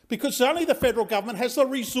 because only the federal government has the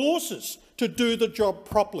resources to do the job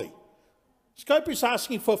properly. Scope is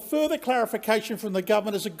asking for further clarification from the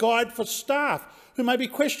government as a guide for staff who may be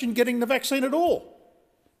questioned getting the vaccine at all.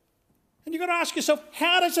 And you've got to ask yourself,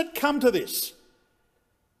 how does it come to this?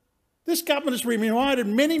 This government has been reminded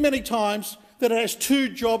many, many times that it has two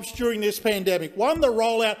jobs during this pandemic. One, the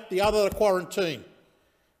rollout, the other, the quarantine.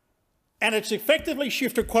 And it's effectively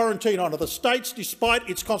shifted quarantine onto the states despite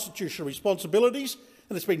its constitutional responsibilities,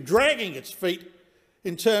 and it's been dragging its feet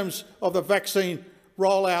in terms of the vaccine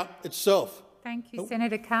rollout itself. Thank you,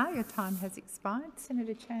 Senator Carr. Your time has expired.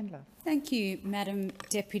 Senator Chandler. Thank you, Madam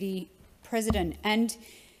Deputy President. And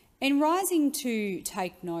in rising to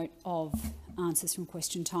take note of answers from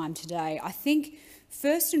question time today, I think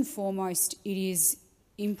first and foremost it is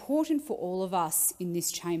important for all of us in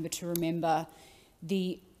this chamber to remember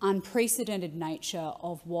the unprecedented nature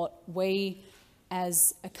of what we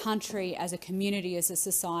as a country, as a community, as a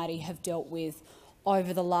society have dealt with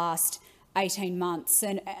over the last 18 months.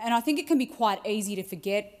 And I think it can be quite easy to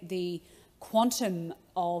forget the quantum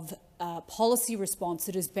of policy response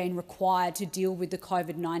that has been required to deal with the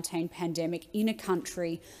COVID-19 pandemic in a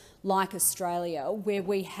country like Australia, where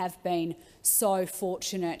we have been so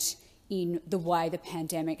fortunate in the way the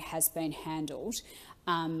pandemic has been handled.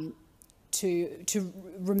 To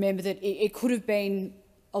remember that it could have been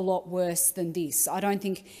a lot worse than this. I don't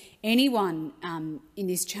think anyone in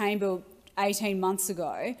this chamber 18 months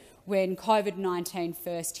ago, when COVID-19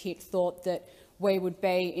 first hit, thought that we would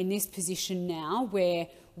be in this position now where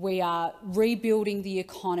we are rebuilding the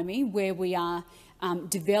economy, where we are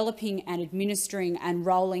developing and administering and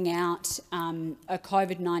rolling out a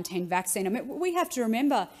COVID-19 vaccine. I mean, we have to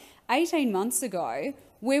remember 18 months ago,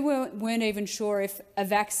 we weren't even sure if a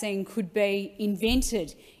vaccine could be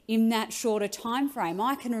invented in that shorter time frame.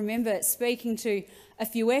 I can remember speaking to a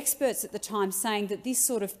few experts at the time saying that this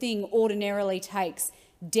sort of thing ordinarily takes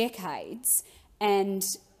decades, and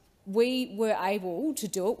we were able to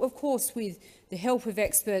do it, of course, with the help of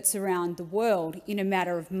experts around the world in a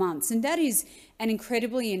matter of months. And that is an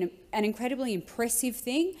incredibly impressive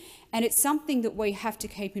thing, and it's something that we have to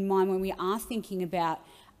keep in mind when we are thinking about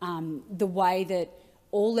the way that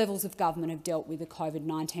all levels of government have dealt with the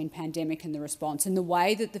COVID-19 pandemic and the response, and the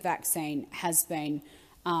way that the vaccine has been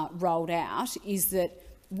rolled out, is that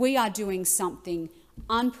we are doing something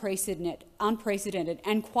unprecedented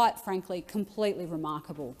and, quite frankly, completely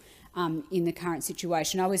remarkable in the current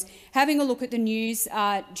situation. I was having a look at the news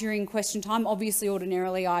during question time. Obviously,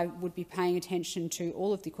 ordinarily, I would be paying attention to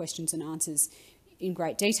all of the questions and answers in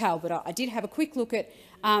great detail, but I did have a quick look at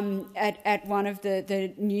one of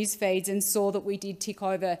the news feeds and saw that we did tick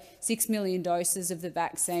over 6 million doses of the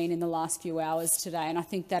vaccine in the last few hours today, and I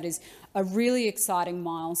think that is a really exciting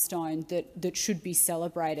milestone that should be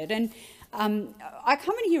celebrated. And I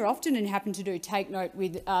come in here often and happen to do Take Note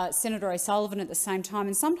with Senator O'Sullivan at the same time,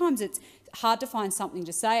 and sometimes it's hard to find something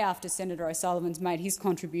to say after Senator O'Sullivan's made his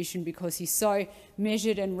contribution because he's so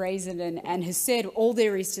measured and reasoned and has said all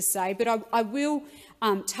there is to say. But I will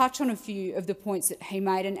touch on a few of the points that he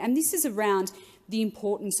made, and this is around the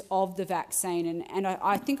importance of the vaccine, and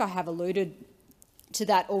I think I have alluded to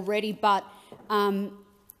that already, but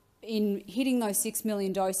in hitting those 6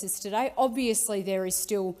 million doses today, obviously there is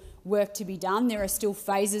still work to be done. There are still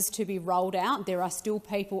phases to be rolled out. There are still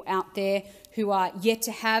people out there who are yet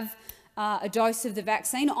to have a dose of the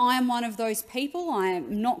vaccine. I am one of those people. I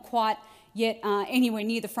am not quite yet anywhere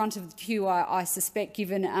near the front of the queue, I suspect,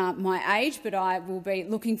 given my age, but I will be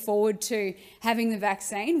looking forward to having the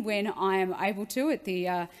vaccine when I am able to at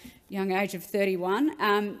the young age of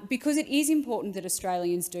 31, because it is important that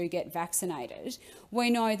Australians do get vaccinated.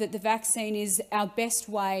 We know that the vaccine is our best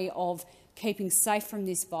way of keeping safe from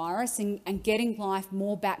this virus and getting life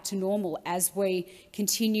more back to normal as we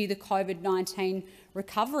continue the COVID-19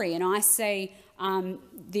 recovery. And I see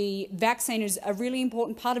the vaccine is a really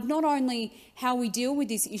important part of not only how we deal with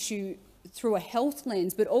this issue through a health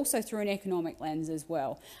lens, but also through an economic lens as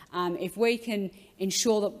well. If we can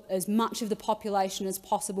ensure that as much of the population as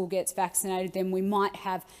possible gets vaccinated, then we might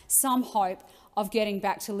have some hope of getting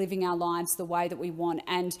back to living our lives the way that we want.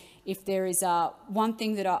 And if there is one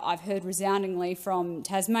thing that I've heard resoundingly from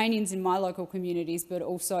Tasmanians in my local communities, but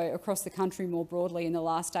also across the country more broadly in the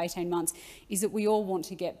last 18 months, is that we all want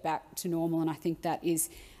to get back to normal, and I think that is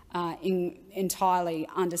entirely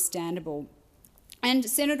understandable. And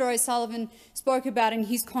Senator O'Sullivan spoke about in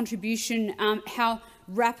his contribution how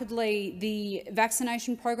rapidly the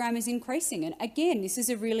vaccination program is increasing. And again, this is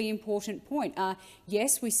a really important point.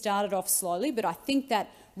 Yes, we started off slowly, but I think that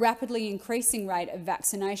rapidly increasing rate of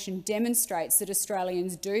vaccination demonstrates that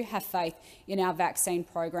Australians do have faith in our vaccine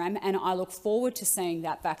program, and I look forward to seeing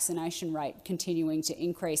that vaccination rate continuing to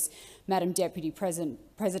increase, Madam Deputy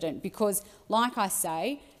President, because, like I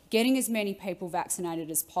say, getting as many people vaccinated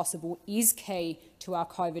as possible is key to our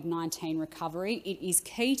COVID-19 recovery. It is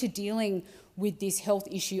key to dealing with this health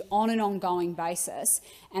issue on an ongoing basis,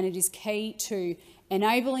 and it is key to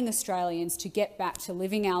enabling Australians to get back to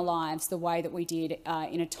living our lives the way that we did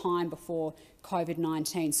in a time before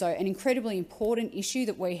COVID-19. So an incredibly important issue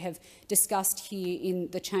that we have discussed here in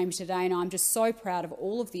the chamber today, and I'm just so proud of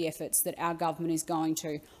all of the efforts that our government is going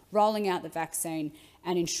to, rolling out the vaccine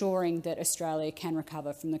and ensuring that Australia can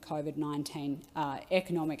recover from the COVID-19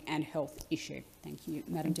 economic and health issue. Thank you,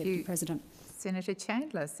 Madam Deputy President. Senator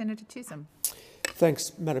Chandler. Senator Chisholm.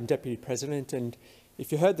 Thanks, Madam Deputy President. And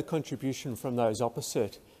if you heard the contribution from those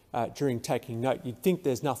opposite during taking note, you'd think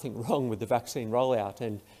there's nothing wrong with the vaccine rollout.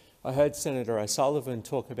 And I heard Senator O'Sullivan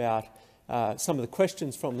talk about some of the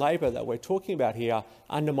questions from Labor that we're talking about here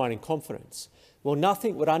undermining confidence. Well,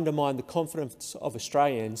 nothing would undermine the confidence of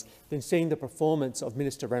Australians than seeing the performance of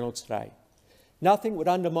Minister Reynolds today. Nothing would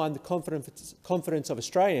undermine the confidence of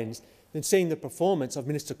Australians than seeing the performance of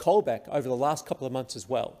Minister Colbeck over the last couple of months as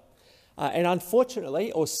well. And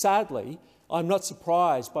unfortunately, or sadly, I'm not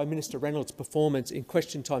surprised by Minister Reynolds' performance in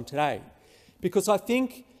question time today, because I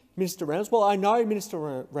think Minister Reynolds, well, I know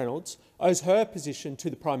Minister Reynolds owes her position to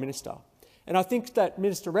the Prime Minister. And I think that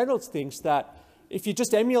Minister Reynolds thinks that if you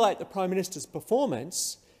just emulate the Prime Minister's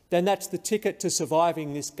performance, then that's the ticket to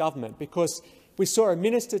surviving this government, because we saw a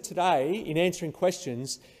minister today, in answering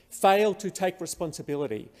questions, fail to take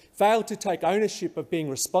responsibility, fail to take ownership of being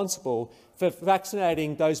responsible for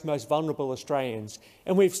vaccinating those most vulnerable Australians.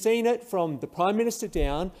 And we've seen it from the Prime Minister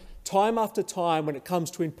down, time after time, when it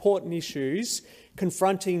comes to important issues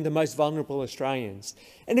confronting the most vulnerable Australians.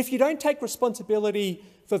 And if you don't take responsibility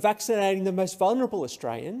for vaccinating the most vulnerable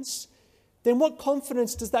Australians, then what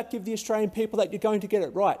confidence does that give the Australian people that you're going to get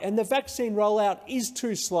it right? And the vaccine rollout is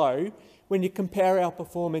too slow when you compare our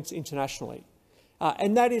performance internationally.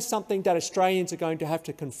 And that is something that Australians are going to have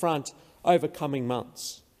to confront over coming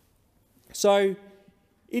months. So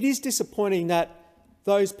it is disappointing that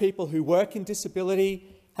those people who work in disability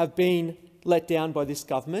have been let down by this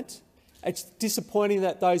government. It's disappointing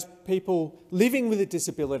that those people living with a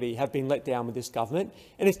disability have been let down with this government.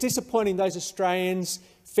 And it's disappointing those Australians,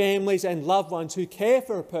 families and loved ones who care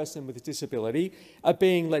for a person with a disability are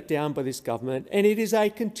being let down by this government. And it is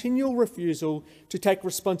a continual refusal to take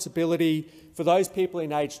responsibility for those people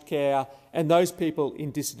in aged care and those people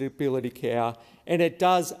in disability care. And it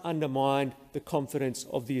does undermine the confidence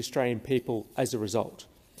of the Australian people as a result.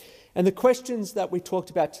 And the questions that we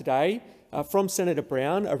talked about today from Senator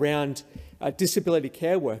Brown around disability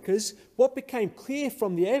care workers, what became clear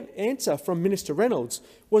from the answer from Minister Reynolds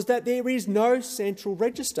was that there is no central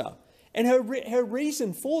register. And her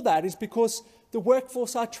reason for that is because the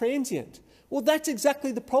workforce are transient. Well, that's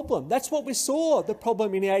exactly the problem. That's what we saw, the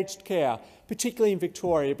problem in aged care, particularly in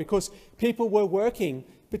Victoria, because people were working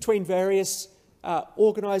between various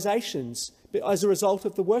organisations as a result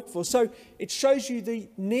of the workforce. So it shows you the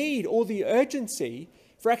need or the urgency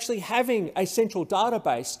for actually having a central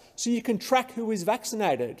database so you can track who is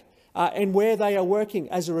vaccinated and where they are working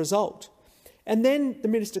as a result. And then the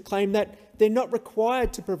minister claimed that they're not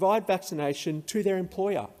required to provide vaccination to their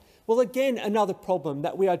employer. Well, again, another problem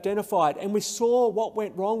that we identified, and we saw what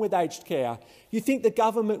went wrong with aged care. You think the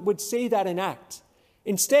government would see that and act.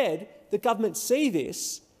 Instead, the government see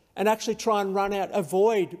this and actually try and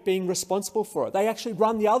avoid being responsible for it. They actually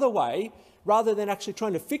run the other way. Rather than actually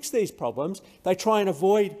trying to fix these problems, they try and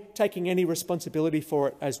avoid taking any responsibility for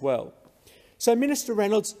it as well. So Minister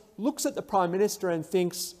Reynolds looks at the Prime Minister and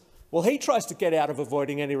thinks, well, he tries to get out of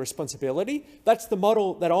avoiding any responsibility. That's the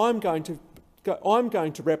model that I'm going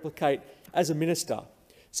to replicate as a minister.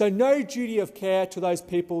 So no duty of care to those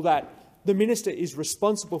people that the minister is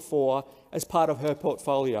responsible for as part of her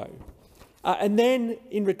portfolio. And then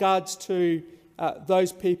in regards to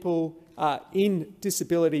those people in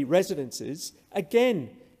disability residences,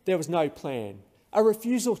 again, there was no plan. A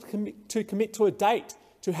refusal to commit to a date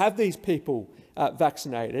to have these people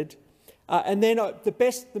vaccinated. And then the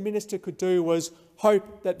best the minister could do was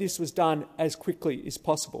hope that this was done as quickly as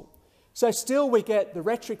possible. So still we get the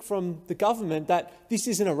rhetoric from the government that this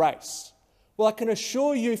isn't a race. Well, I can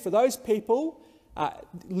assure you, for those people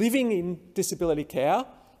living in disability care,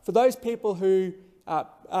 for those people who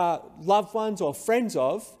are loved ones or friends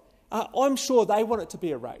of, I'm sure they want it to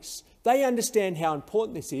be a race. They understand how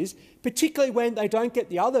important this is, particularly when they don't get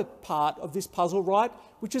the other part of this puzzle right,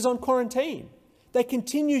 which is on quarantine. They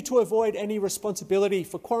continue to avoid any responsibility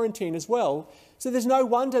for quarantine as well, so there's no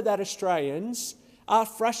wonder that Australians are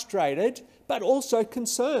frustrated but also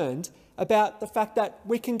concerned about the fact that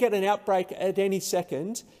we can get an outbreak at any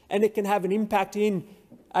second and it can have an impact in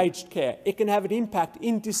aged care, it can have an impact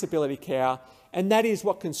in disability care, and that is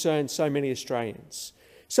what concerns so many Australians.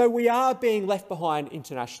 So we are being left behind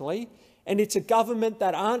internationally, and it's a government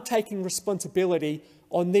that aren't taking responsibility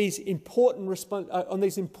on these important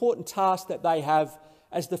tasks that they have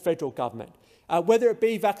as the federal government, whether it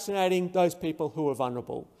be vaccinating those people who are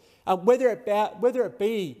vulnerable, whether it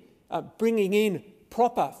be bringing in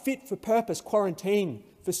proper, fit-for-purpose quarantine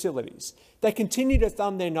facilities. They continue to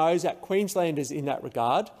thumb their nose at Queenslanders in that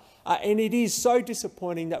regard, and it is so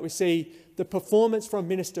disappointing that we see the performance from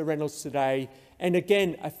Minister Reynolds today, and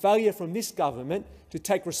again, a failure from this government to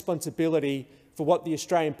take responsibility for what the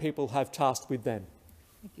Australian people have tasked with them.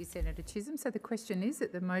 Thank you, Senator Chisholm. So the question is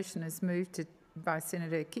that the motion is moved by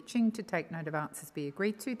Senator Kitching to take note of answers be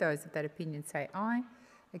agreed to. Those of that opinion say aye.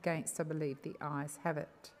 Against, I believe the ayes have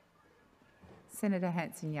it. Senator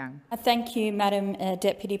Hanson-Young. Thank you, Madam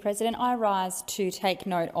Deputy President. I rise to take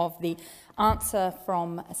note of the answer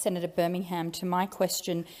from Senator Birmingham to my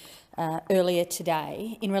question earlier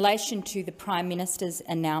today in relation to the Prime Minister's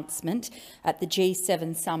announcement at the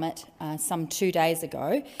G7 summit some 2 days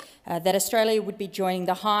ago that Australia would be joining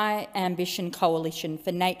the High Ambition Coalition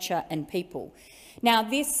for Nature and People. Now,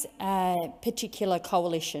 this particular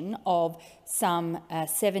coalition of some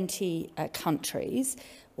 70 countries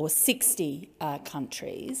or 60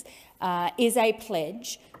 countries is a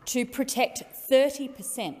pledge to protect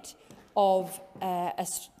 30% of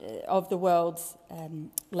the world's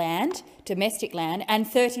land, domestic land, and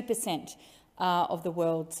 30% of the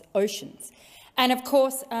world's oceans. And of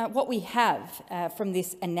course, what we have from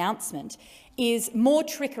this announcement is more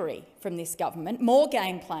trickery from this government, more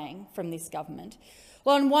game playing from this government.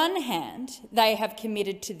 Well, on one hand, they have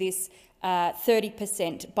committed to this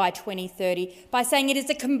 30% by 2030 by saying it is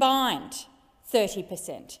a combined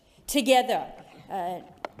 30% together,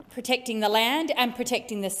 protecting the land and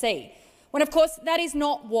protecting the sea. When, of course, that is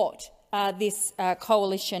not what this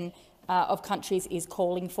coalition of countries is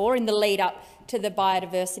calling for in the lead-up to the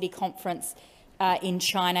Biodiversity Conference in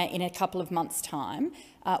China in a couple of months' time.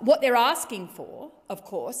 What they're asking for, of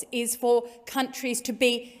course, is for countries to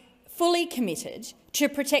be fully committed to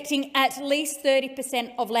protecting at least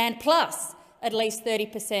 30% of land plus at least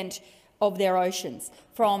 30% of their oceans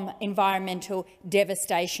from environmental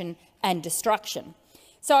devastation and destruction.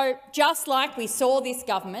 So just like we saw this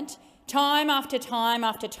government time after time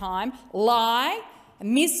after time lie,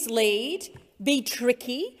 mislead, be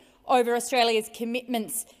tricky over Australia's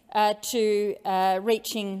commitments to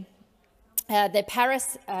reaching their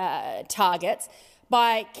Paris targets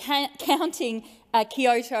by counting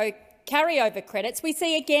Kyoto carryover credits, we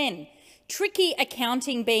see again tricky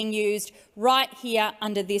accounting being used right here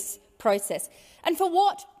under this process. And for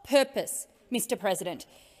what purpose, Mr. President?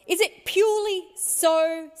 Is it purely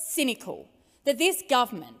so cynical that this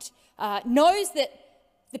government knows that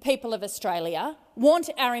the people of Australia want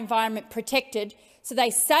our environment protected, so they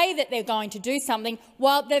say that they're going to do something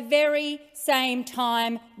while at the very same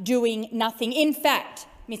time doing nothing? In fact,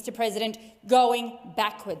 Mr. President, going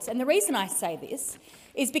backwards. And the reason I say this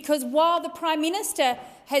is because while the Prime Minister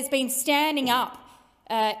has been standing up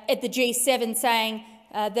at the G7 saying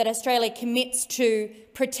that Australia commits to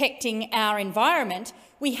protecting our environment,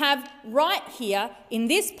 we have right here in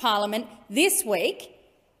this parliament this week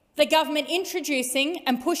the government introducing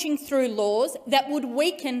and pushing through laws that would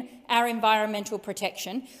weaken our environmental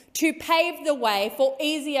protection to pave the way for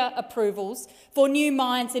easier approvals for new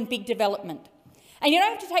mines and big development. And you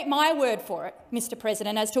don't have to take my word for it, Mr.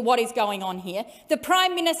 President, as to what is going on here. The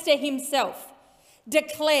Prime Minister himself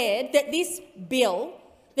declared that this bill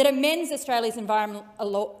that amends Australia's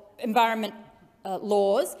environment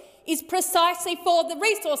laws is precisely for the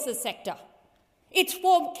resources sector. It's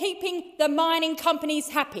for keeping the mining companies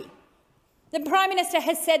happy. The Prime Minister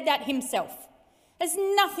has said that himself. It has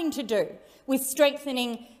nothing to do with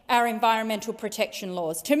strengthening our environmental protection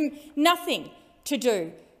laws, nothing to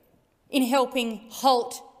do in helping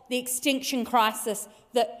halt the extinction crisis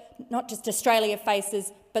that not just Australia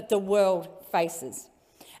faces, but the world faces.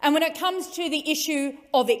 And when it comes to the issue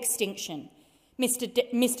of extinction,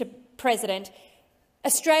 Mr. President,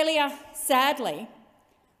 Australia, sadly,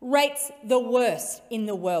 rates the worst in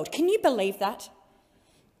the world. Can you believe that?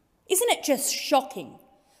 Isn't it just shocking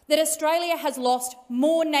that Australia has lost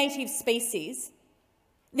more native species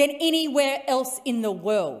than anywhere else in the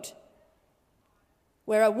world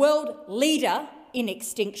We're a world leader in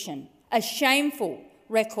extinction, a shameful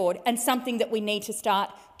record and something that we need to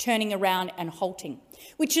start turning around and halting,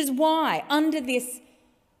 which is why, under this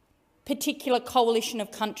particular coalition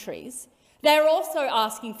of countries, they're also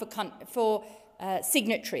asking for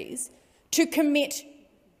signatories to commit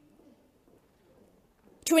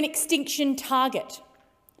to an extinction target,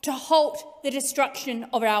 to halt the destruction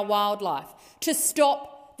of our wildlife, to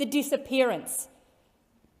stop the disappearance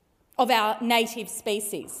of our native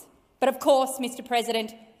species. But of course, Mr.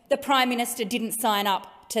 President, the Prime Minister didn't sign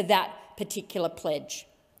up to that particular pledge.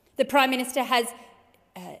 The Prime Minister has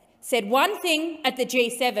said one thing at the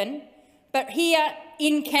G7, but here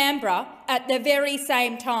in Canberra, at the very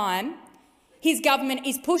same time, his government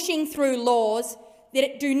is pushing through laws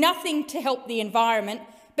that do nothing to help the environment,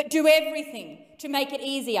 but do everything to make it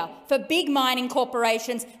easier for big mining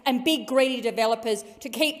corporations and big greedy developers to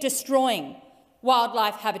keep destroying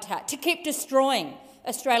wildlife habitat, to keep destroying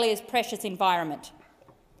Australia's precious environment.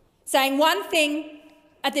 Saying one thing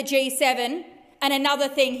at the G7 and another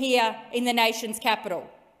thing here in the nation's capital.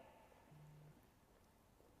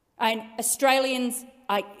 And Australians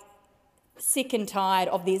are sick and tired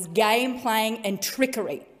of this game playing and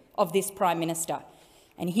trickery of this Prime Minister.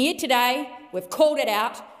 And here today, we've called it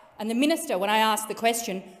out, and the Minister, when I asked the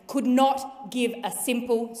question, could not give a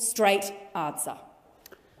simple, straight answer.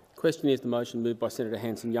 Question is the motion moved by Senator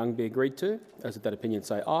Hanson-Young be agreed to. Those of that opinion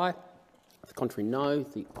say aye. The contrary, no.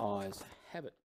 The ayes have it.